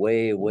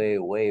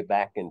way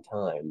back in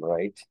time,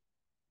 right?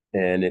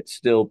 And it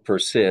still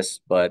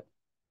persists, but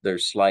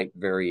there's slight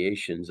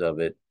variations of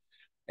it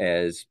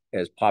as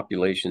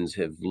populations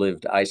have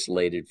lived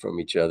isolated from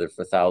each other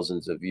for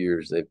thousands of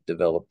years. They've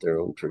developed their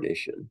own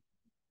tradition.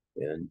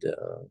 And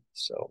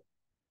so,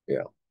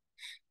 yeah.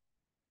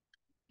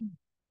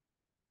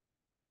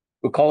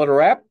 We'll call it a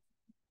wrap.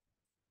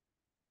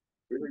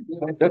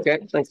 Okay,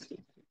 thanks.